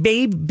started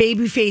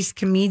babyface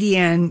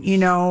comedian,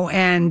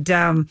 and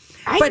I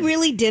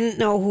really didn't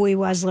know who he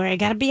was, Lori. I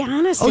got to be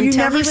honest.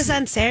 Until he was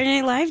on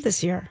Saturday Night Live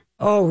this year.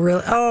 Oh,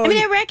 really? Oh, I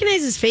mean, I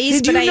recognize his face.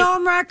 Did you know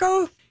him,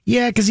 Rocco?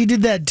 Yeah, because he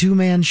did that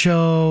 2-man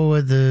show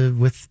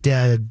with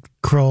Dad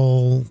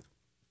Kroll.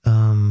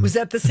 Was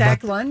that the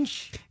Sack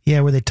Lunch?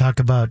 Yeah, where they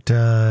talk about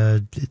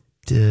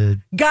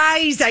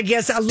guys. I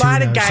guess a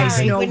lot of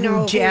guys know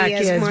who Jack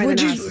is.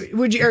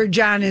 Would you or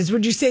John is?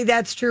 Would you say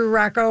that's true,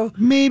 Rocco?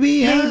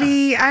 Maybe.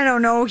 I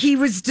don't know. He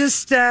was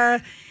just.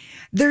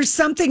 There's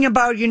something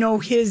about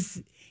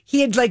his. He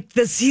had like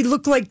this. He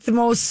looked like the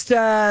most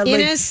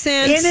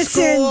innocent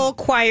school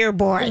choir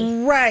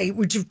boy, right?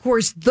 Which, of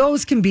course,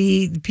 those can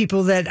be the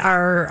people that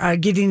are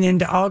getting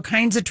into all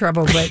kinds of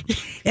trouble. But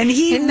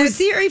the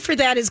theory for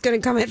that is going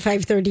to come at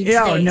 5:30 today.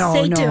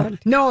 Stay tuned.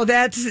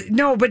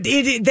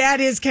 That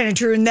is kind of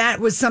true, and that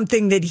was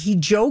something that he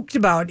joked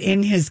about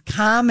in his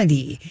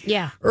comedy.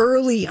 Yeah,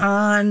 early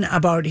on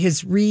about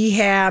his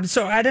rehab.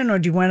 So I don't know.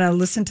 Do you want to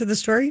listen to the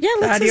story? Yeah,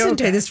 let's listen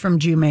to it. This is from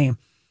Jume.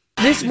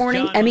 This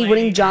morning,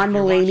 Emmy-winning John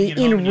Mulaney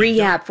in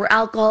rehab for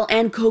alcohol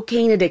and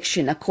cocaine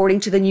addiction,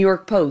 according to the New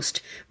York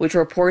Post, which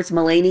reports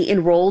Mulaney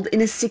enrolled in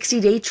a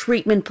 60-day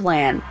treatment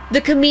plan. The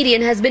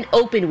comedian has been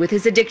open with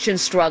his addiction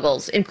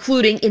struggles,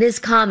 including in his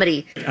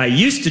comedy. I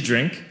used to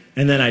drink,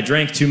 and then I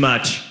drank too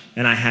much,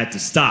 and I had to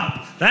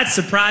stop. That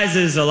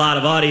surprises a lot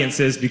of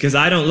audiences because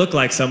I don't look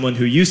like someone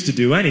who used to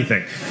do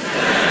anything.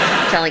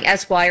 Telling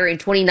Esquire in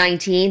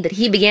 2019 that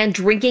he began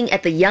drinking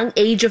at the young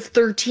age of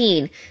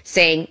 13,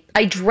 saying,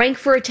 "I drank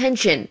for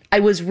attention. I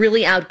was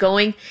really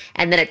outgoing.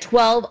 And then at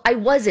 12, I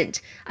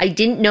wasn't. I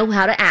didn't know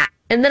how to act.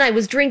 And then I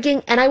was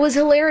drinking and I was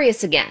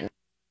hilarious again."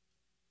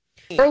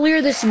 Earlier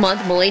this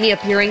month, Mulaney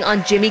appearing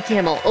on Jimmy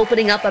Kimmel,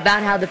 opening up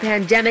about how the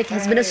pandemic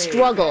has been a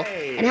struggle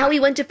and how he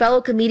went to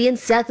fellow comedian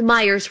Seth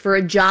Meyers for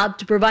a job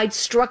to provide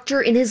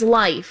structure in his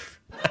life.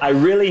 I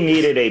really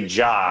needed a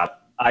job.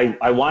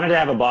 I wanted to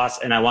have a boss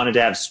and I wanted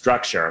to have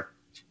structure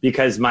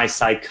because my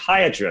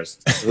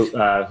psychiatrist,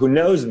 who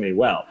knows me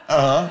well,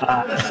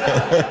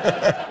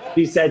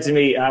 he said to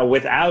me,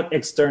 without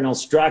external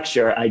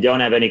structure, I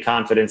don't have any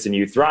confidence in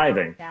you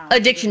thriving.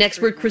 Addiction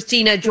expert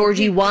Christina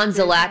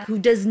Georgi-Wanzilak, who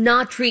does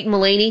not treat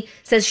Mulaney,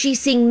 says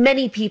she's seeing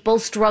many people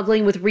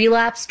struggling with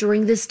relapse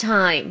during this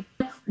time.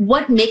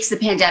 What makes the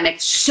pandemic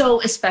so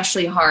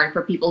especially hard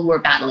for people who are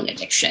battling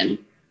addiction?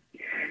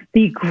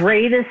 The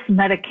greatest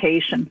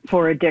medication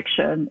for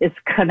addiction is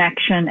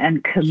connection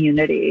and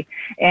community.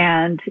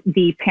 And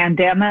the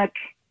pandemic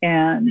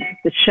and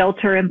the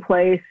shelter in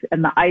place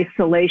and the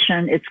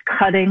isolation, it's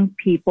cutting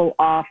people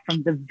off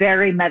from the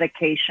very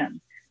medication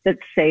that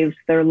saves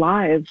their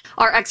lives.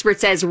 Our expert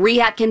says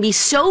rehab can be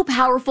so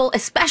powerful,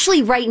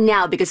 especially right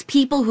now, because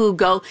people who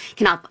go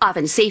can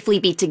often safely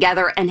be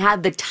together and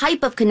have the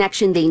type of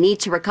connection they need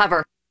to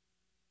recover.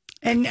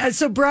 And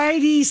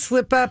sobriety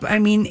slip up, I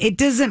mean, it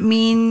doesn't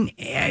mean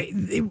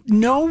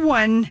no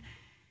one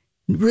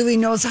really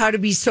knows how to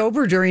be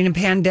sober during a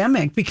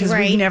pandemic because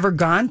we've never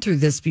gone through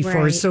this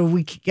before. Right. So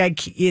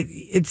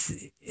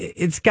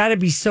it's got to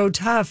be so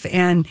tough.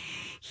 And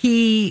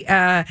he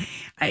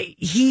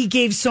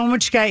gave so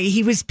much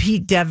he was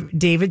Pete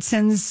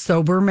Davidson's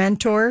sober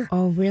mentor.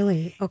 Oh,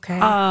 really? Okay.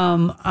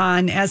 On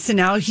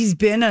SNL, he's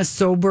been a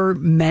sober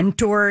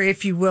mentor,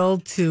 if you will,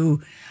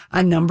 to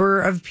a number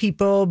of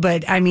people.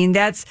 But I mean,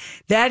 that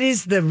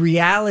is the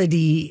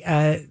reality.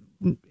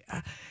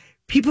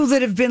 People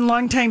that have been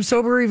long time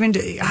sober, even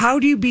how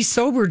do you be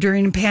sober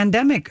during a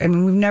pandemic? I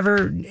mean, you've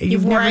never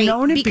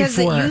known it because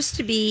before. It used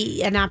to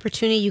be an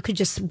opportunity you could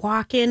just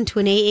walk into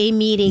an AA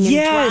meeting and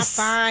drop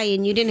by,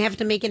 and you didn't have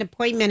to make an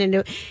appointment.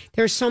 And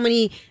there's so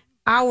many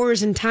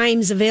hours and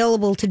times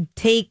available to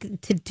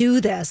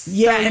do this.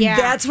 Yeah, So, and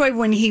that's why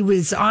when he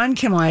was on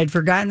Kimmel, I had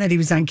forgotten that he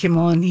was on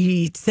Kimmel, and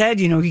he said,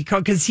 he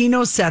called because he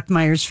knows Seth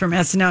Meyers from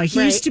SNL.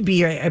 He used to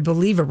be, I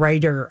believe, a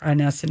writer on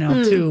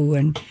SNL too,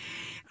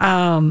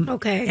 and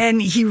okay,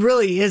 and he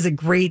really is a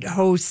great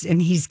host,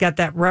 and he's got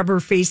that rubber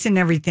face and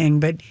everything,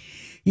 but.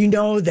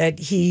 That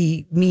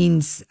he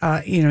means,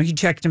 he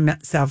checked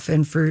himself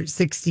in for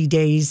 60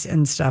 days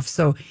and stuff.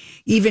 So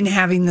even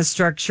having the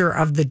structure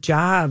of the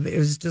job, it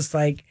was just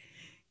like,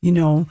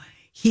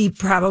 he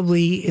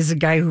probably is a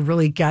guy who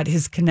really got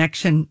his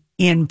connection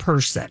in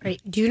person. Right.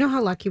 Do you know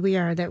how lucky we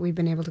are that we've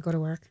been able to go to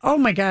work? Oh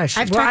my gosh.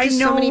 I've talked to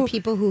so many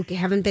people who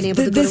haven't been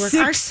able to go to work.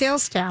 Our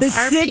sales staff.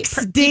 Our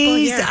 6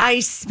 days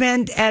I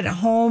spent at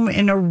home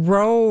in a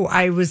row,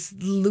 I was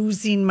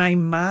losing my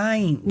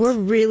mind. We're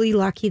really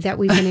lucky that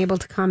we've been able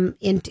to come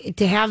in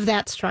to have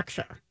that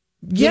structure.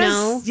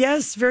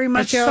 Yes, very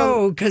much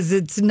so, because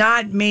it's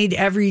not made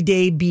every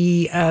day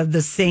be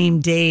the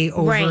same day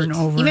over and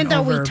over. Even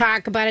though we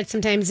talk about it,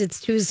 sometimes it's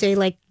Tuesday,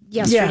 like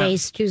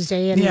yesterday's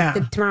Tuesday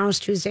and tomorrow's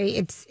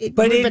Tuesday. We've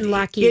been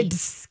lucky.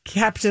 It's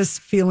kept us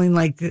feeling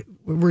like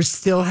we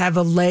still have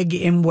a leg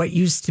in what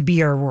used to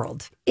be our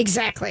world.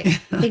 Exactly.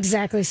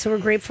 So we're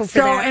grateful for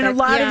that. And a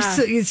lot of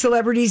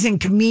celebrities and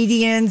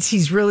comedians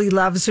he's really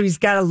loved. So he's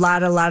got a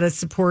lot of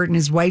support. And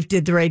his wife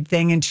did the right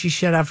thing, and she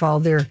shut off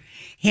all their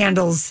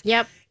handles.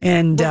 Yep.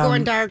 And we're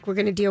going dark. We're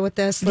going to deal with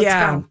this. Let's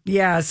go.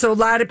 Yeah. So a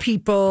lot of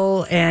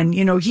people, and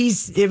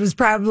it was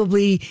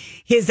probably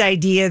his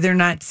idea. They're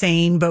not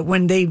saying, but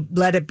when they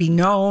let it be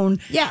known,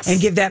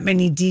 and give that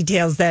many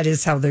details, that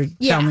is how they're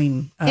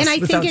telling us. And I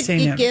think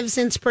it gives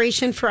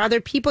inspiration for other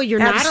people. You're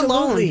not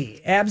alone.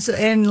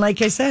 Absolutely. And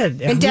like I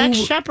said, and Dax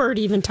Shepard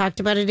even talked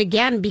about it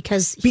again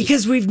because we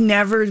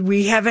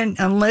haven't,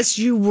 unless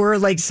you were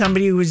like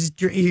somebody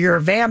you're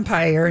a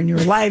vampire and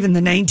you're alive in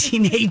the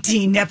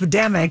 1918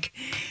 epidemic,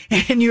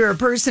 and you're a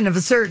person of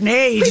a certain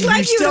age. We'd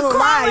like you to call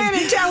alive, in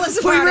and tell us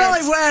about it. We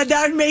really would.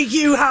 That would make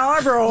you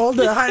however old,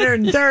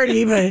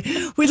 130, but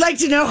we'd like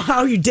to know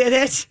how you did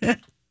it.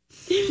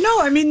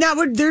 No, I mean,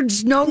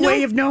 there's no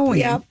way of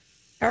knowing. Yep.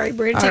 All right,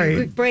 we're going to take a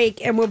quick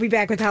break, and we'll be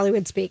back with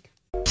Hollywood Speak.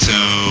 So,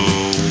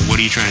 what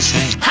are you trying to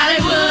say?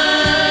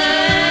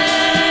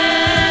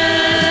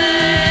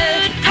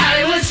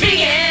 Hollywood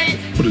speaking.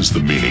 What is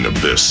the meaning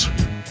of this?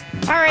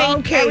 All right.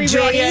 Okay,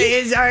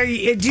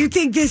 Julia, do you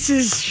think this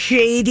is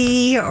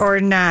shady or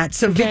not?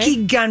 So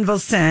Vicky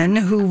Gunvalson,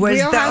 who was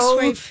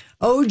the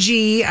OG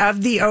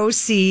of the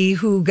OC,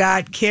 who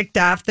got kicked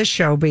off the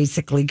show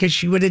basically because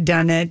she would have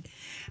done it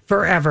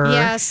forever.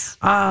 Yes.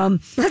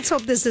 Let's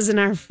hope this isn't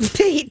our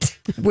fate.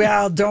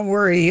 Well, don't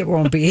worry, it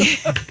won't be.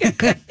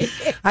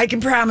 I can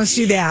promise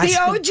you that. The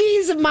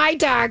OGs of my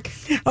talk.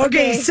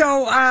 Okay.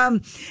 So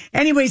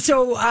anyway,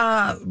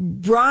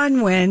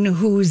 Bronwyn,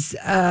 who's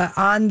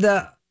on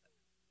the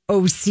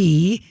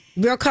OC,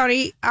 Real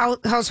County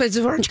Housewives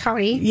of Orange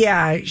County.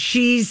 Yeah,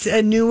 she's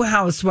a new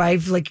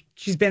housewife. Like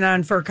she's been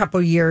on for a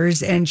couple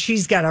years, and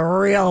she's got a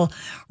real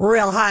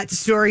hot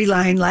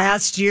storyline.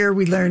 Last year,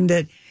 we learned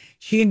that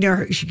she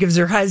gives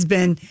her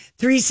husband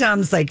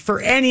threesomes, like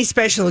for any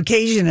special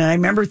occasion. And I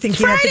remember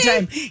thinking at the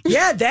time,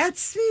 yeah,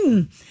 that's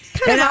and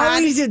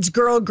always it's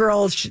girl,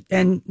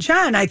 and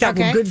Sean. I thought,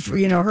 well, good for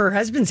her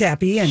husband's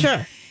happy, and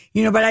sure,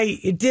 but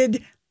it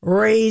did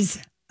raise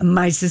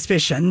my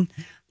suspicion.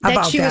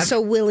 That she was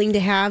so willing to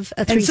have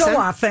a threesome. And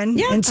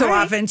so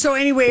often. So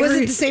anyway. Was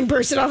it the same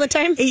person all the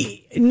time?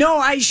 No,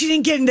 she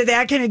didn't get into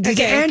that kind of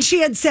detail. Okay. And she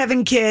had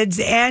 7 kids,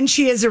 and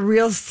she is a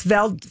real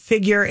svelte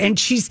figure, and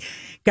she's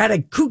got a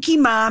kooky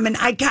mom, and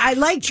I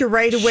liked her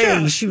right away.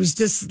 Sure. She was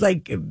just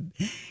like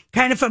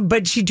kind of fun,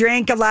 but she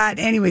drank a lot.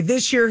 Anyway,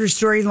 this year her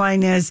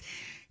storyline is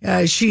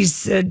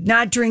she's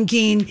not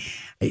drinking.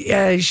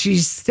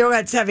 She's still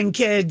got 7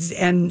 kids,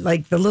 and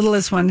like the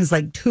littlest one is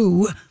like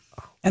 2.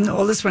 And the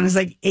oldest one is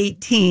like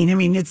 18. I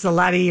mean, it's a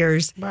lot of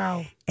years.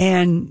 Wow.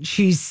 And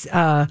she's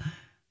not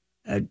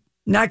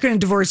going to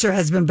divorce her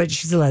husband, but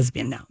she's a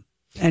lesbian now.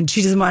 And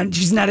she's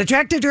not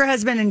attracted to her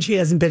husband, and she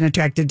hasn't been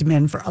attracted to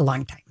men for a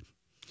long time.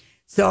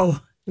 So.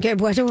 Okay,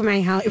 what am I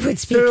Hollywood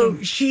speaking?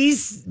 So she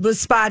was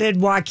spotted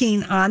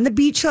walking on the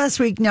beach last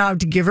week. Now,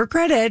 to give her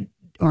credit,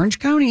 Orange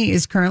County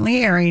is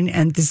currently airing,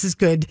 and this is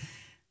good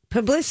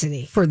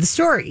publicity for the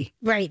story,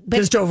 right? But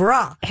just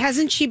overall,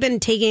 hasn't she been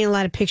taking a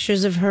lot of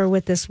pictures of her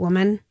with this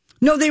woman?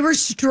 No, they were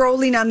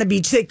strolling on the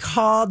beach. They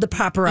called the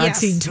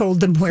paparazzi, told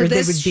them where they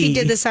would be. She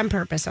did this on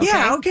purpose. Okay?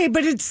 Yeah, okay,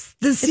 but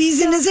the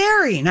season is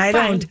airing.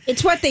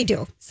 It's what they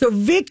do. So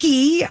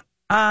Vicky,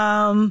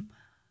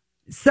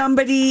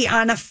 somebody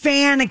on a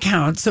fan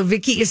account. So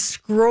Vicky is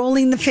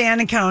scrolling the fan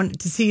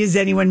account to see is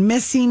anyone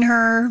missing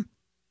her,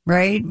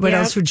 right? What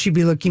else would she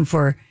be looking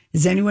for?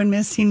 Is anyone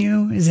missing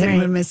you? Is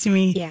anyone missing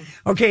me? Yeah.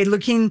 Okay,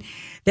 looking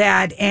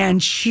that,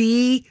 and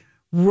she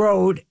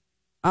wrote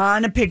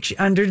on a picture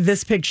under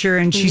this picture,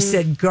 and she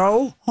said,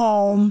 "Go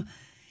home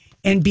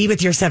and be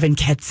with your 7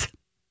 kids."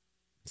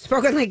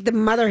 Spoken like the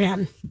mother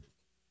hen,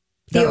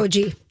 the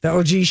OG. The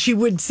OG. She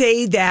would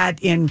say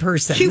that in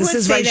person. She would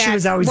say that. She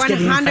was always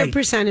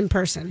 100% in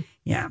person.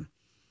 Yeah.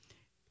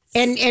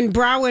 And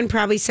Browen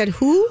probably said,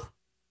 who?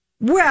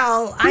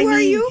 Well, Who are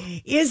you?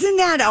 Isn't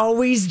that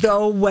always,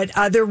 though, what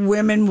other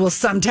women will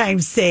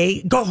sometimes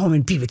say? Go home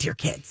and be with your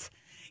kids.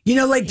 You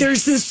know, like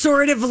there's this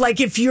sort of like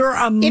if you're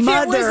a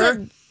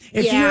mother,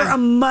 you're a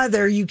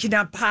mother, you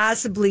cannot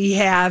possibly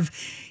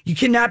you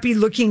cannot be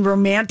looking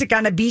romantic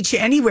on a beach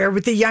anywhere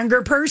with a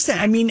younger person.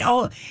 I mean,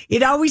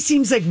 it always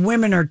seems like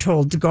women are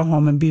told to go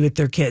home and be with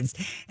their kids.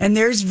 And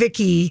there's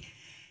Vicky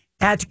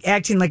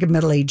acting like a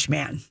middle-aged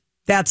man.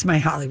 That's my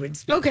Hollywood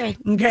speak. Okay.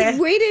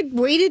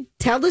 Okay.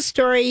 Tell the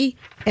story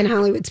and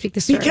Hollywood speak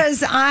the story.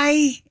 Because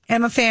I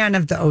am a fan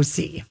of the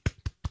OC.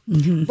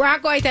 Mm-hmm.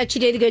 Rocco, I thought she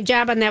did a good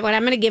job on that one.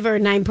 I'm going to give her a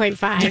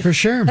 9.5. For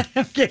sure.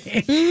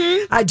 Okay.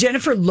 Mm-hmm.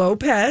 Jennifer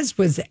Lopez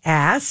was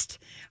asked.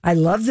 I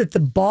love that the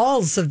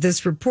balls of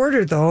this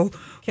reporter, though,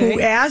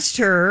 who asked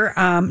her.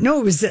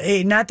 No, it was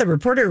not the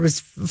reporter. It was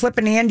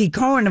flipping Andy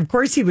Cohen. Of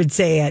course he would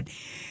say it.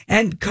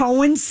 And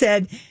Cohen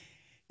said,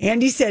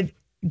 Andy said,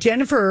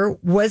 Jennifer,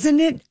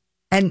 wasn't it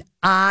an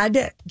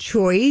odd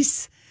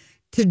choice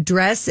to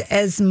dress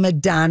as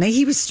Madonna?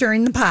 He was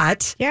stirring the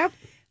pot. Yep.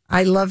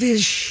 I love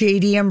his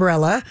shady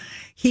umbrella.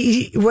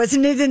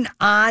 Wasn't it an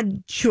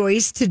odd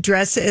choice to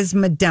dress as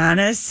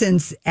Madonna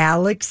since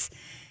Alex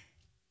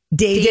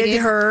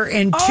dated her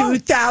in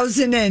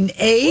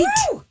 2008?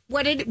 Woo!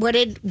 What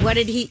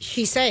did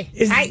she say?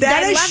 Is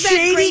that a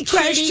shady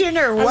question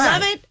or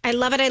what? I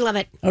love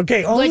it.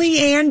 Okay, only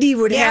Andy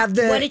would have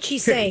the. What did she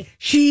say?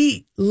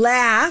 She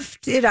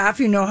laughed it off.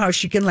 You know how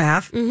she can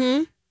laugh.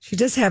 Mm-hmm. She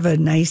does have a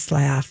nice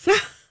laugh.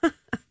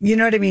 You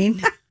know what I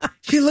mean?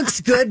 She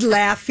looks good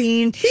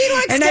laughing. She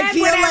looks good,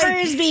 whatever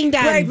is being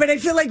done. Right, but I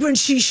feel like when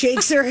she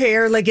shakes her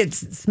hair, like it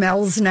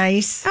smells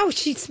nice. Oh,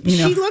 she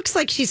looks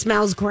like she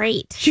smells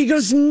great. She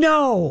goes,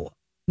 no.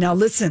 Now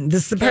listen,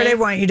 this is the part I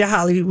want you to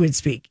Hollywood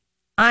speak.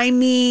 I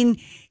mean,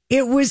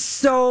 it was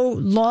so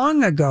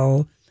long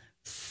ago.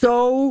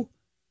 I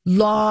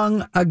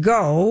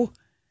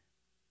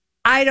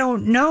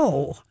don't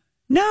know.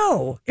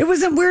 No, it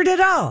wasn't weird at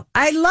all.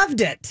 I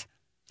loved it.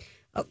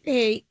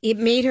 Okay, it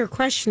made her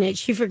question it.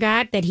 She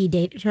forgot that he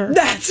dated her.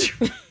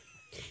 That's right.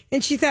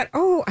 And she thought,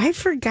 oh, I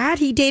forgot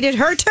he dated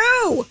her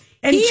too.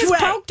 And he has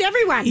poked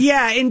everyone.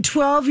 Yeah, and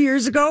 12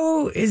 years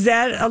ago, is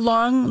that a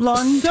long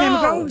time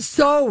ago?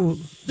 So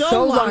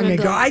long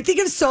ago. I think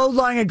of so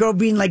long ago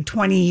being like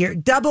 20 years.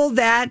 Double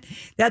that.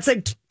 That's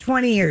like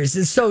 20 years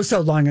is so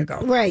long ago.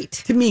 Right.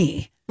 To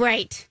me.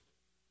 Right.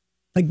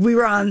 Like we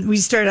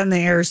started on the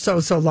air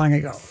so long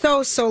ago.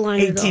 So long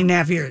 18 ago. 18 and a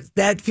half years.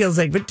 That feels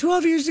like, but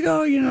 12 years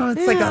ago,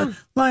 it's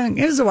like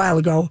it was a while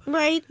ago.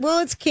 Right. Well,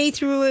 it's K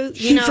through,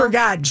 She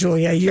forgot,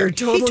 Julia. You're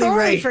totally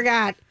right. She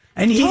forgot.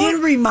 And he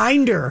didn't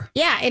remind her.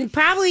 Yeah, and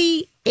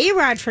probably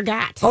A-Rod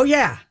forgot. Oh,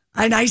 yeah.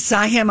 And I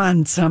saw him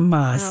on some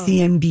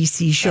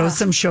CNBC show,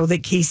 some show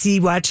that Casey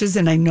watches,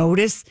 and I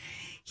noticed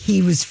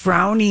he was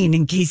frowning,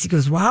 and Casey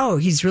goes, wow,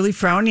 he's really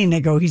frowning. I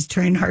go, he's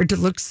trying hard to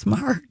look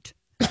smart.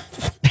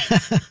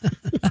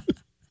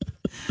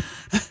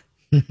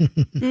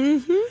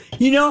 Mm-hmm.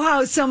 You know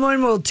how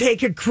someone will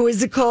take a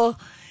quizzical,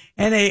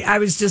 and I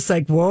was just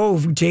like, whoa,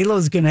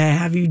 J-Lo's going to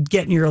have you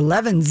getting your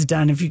 11s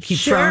done if you keep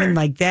frowning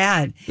like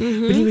that.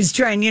 Mm-hmm. But he was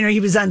trying, he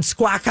was on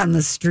Squawk on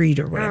the Street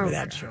or whatever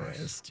that show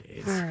is.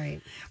 Jeez. All right.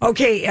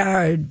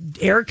 Okay,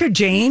 Erica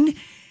Jane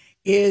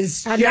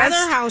is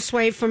another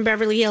housewife from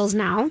Beverly Hills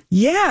now.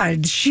 Yeah,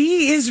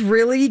 she is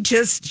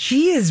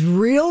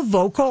real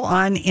vocal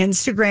on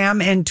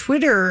Instagram and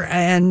Twitter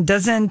and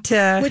doesn't...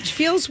 which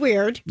feels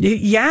weird.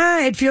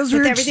 Yeah, it feels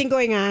weird. With everything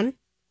going on.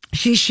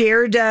 She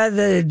shared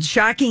the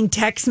shocking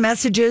text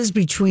messages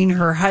between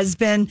her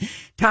husband,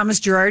 Thomas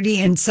Girardi,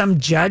 and some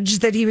judge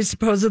that he was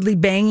supposedly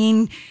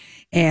banging.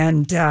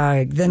 And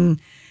then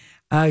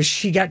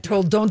she got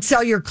told, don't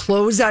sell your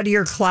clothes out of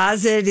your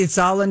closet. It's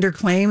all under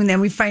claim. And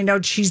then we find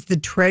out she's the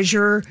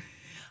treasurer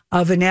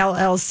of an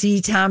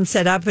LLC Tom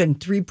set up, and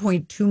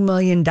 $3.2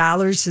 million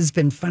has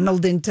been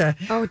funneled into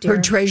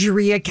her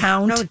treasury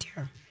account. Oh,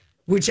 dear.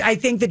 Which I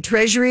think the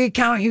treasury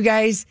account, you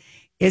guys,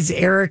 is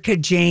Erica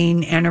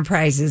Jane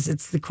Enterprises.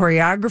 It's the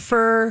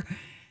choreographer,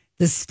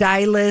 the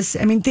stylist.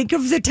 I mean, think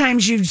of the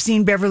times you've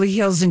seen Beverly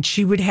Hills and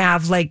she would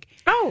have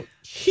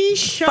she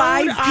showed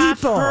 5 off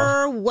people.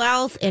 Her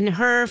wealth and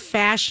her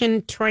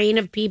fashion train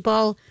of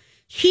people.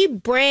 She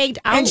bragged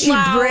out and she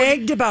loud.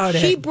 bragged about it.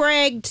 She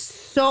bragged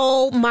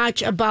so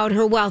much about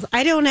her wealth.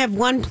 I don't have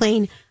one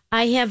plane.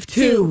 I have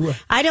 2.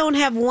 I don't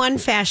have one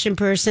fashion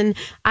person.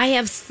 I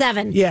have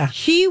 7. Yeah.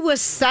 She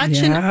was such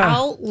an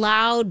out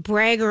loud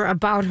bragger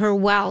about her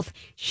wealth.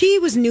 She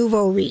was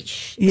nouveau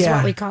riche, is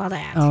what we call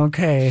that.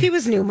 Okay. She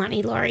was new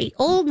money, Lori.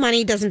 Old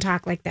money doesn't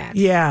talk like that.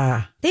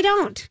 Yeah. They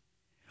don't.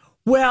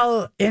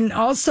 Well, and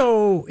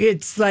also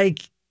it's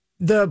like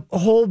the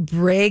whole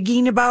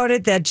bragging about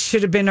it, that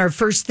should have been our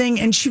first thing.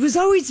 And she was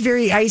always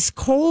very ice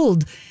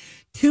cold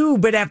too,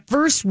 but at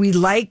first we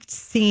liked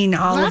seeing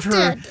of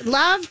her.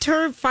 Loved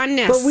her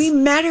funness. But we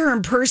met her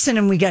in person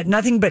and we got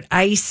nothing but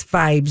ice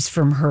vibes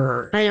from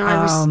her. I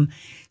know.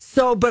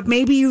 So, but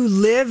maybe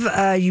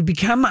you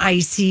become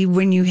icy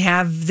when you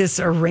have this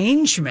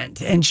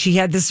arrangement. And she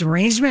had this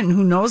arrangement, and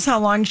who knows how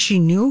long she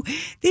knew.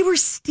 They were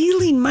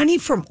stealing money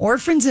from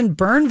orphans and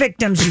burn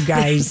victims, you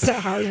guys. That's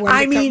a hard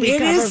one.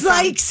 It is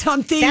like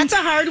something. That's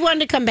a hard one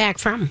to come back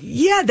from.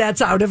 Yeah,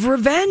 that's out of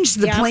revenge.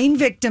 The plane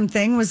victim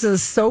thing was a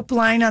soap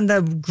line on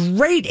the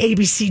great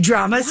ABC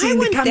drama, seeing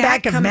the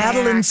comeback of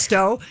Madeline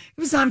Stowe. It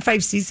was on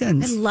 5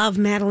 seasons. I love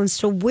Madeline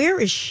Stowe. Where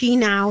is she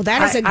now?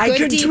 That is a good I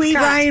could tweet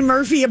Ryan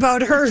Murphy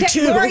about her,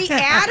 too. Lori,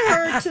 add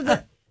her to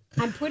the...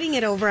 I'm putting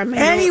it over on my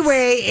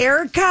Anyway, notes.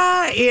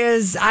 Erica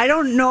is... I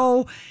don't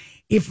know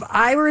if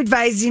I were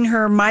advising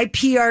her, my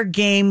PR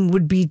game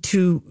would be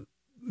to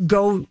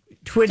go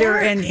Twitter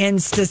and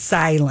Insta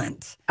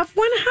silent. Of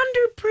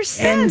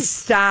 100%. And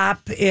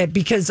stop it,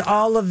 because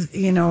all of,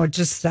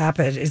 just stop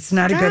it. It's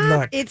not a good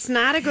look. It's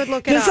not a good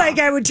look at all. Just like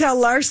I would tell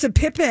Larsa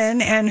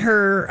Pippen and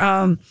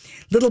her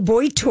little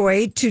boy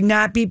toy to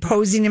not be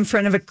posing in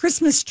front of a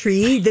Christmas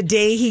tree the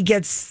day he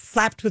gets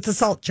slapped with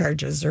assault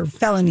charges or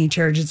felony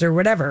charges or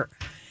whatever.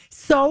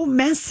 So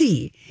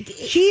messy.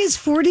 She is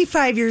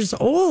 45 years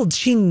old.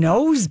 She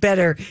knows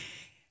better.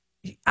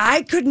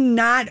 I could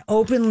not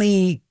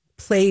openly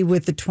play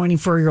with the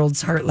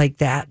 24-year-old's heart like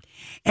that.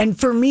 And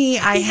for me,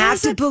 I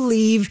have to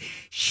believe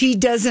she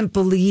doesn't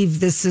believe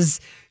this is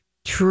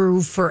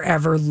true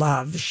forever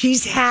love.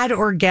 She's had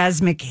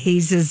orgasmic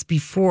hazes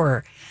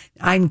before.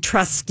 I'm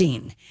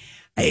trusting.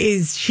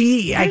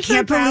 I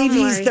can't believe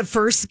he's the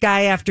first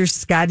guy after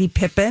Scottie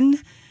Pippen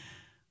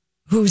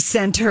who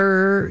sent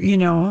her,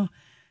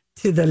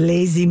 to the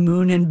lazy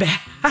moon and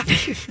back.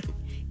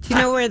 Do you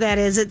know where that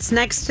is? It's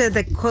next to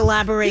the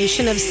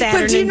collaboration of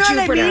Saturn and Jupiter. But do you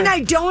know what I mean? I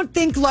don't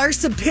think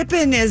Larsa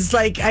Pippen is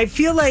I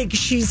feel like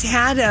she's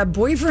had a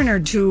boyfriend or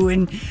two,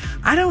 and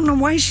I don't know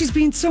why she's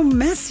being so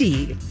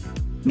messy.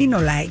 Me no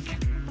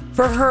like.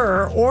 For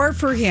her or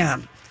for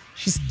him.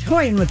 She's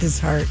toying with his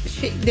heart.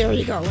 There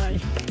you go, Lori.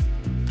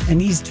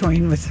 And he's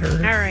toying with her.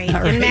 All right.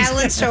 And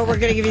Madeline Stowe, we're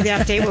going to give you the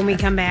update when we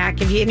come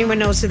back. If anyone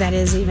knows who that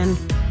is even.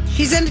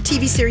 She's in the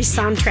TV series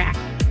Soundtrack.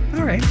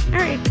 All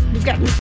right. We've got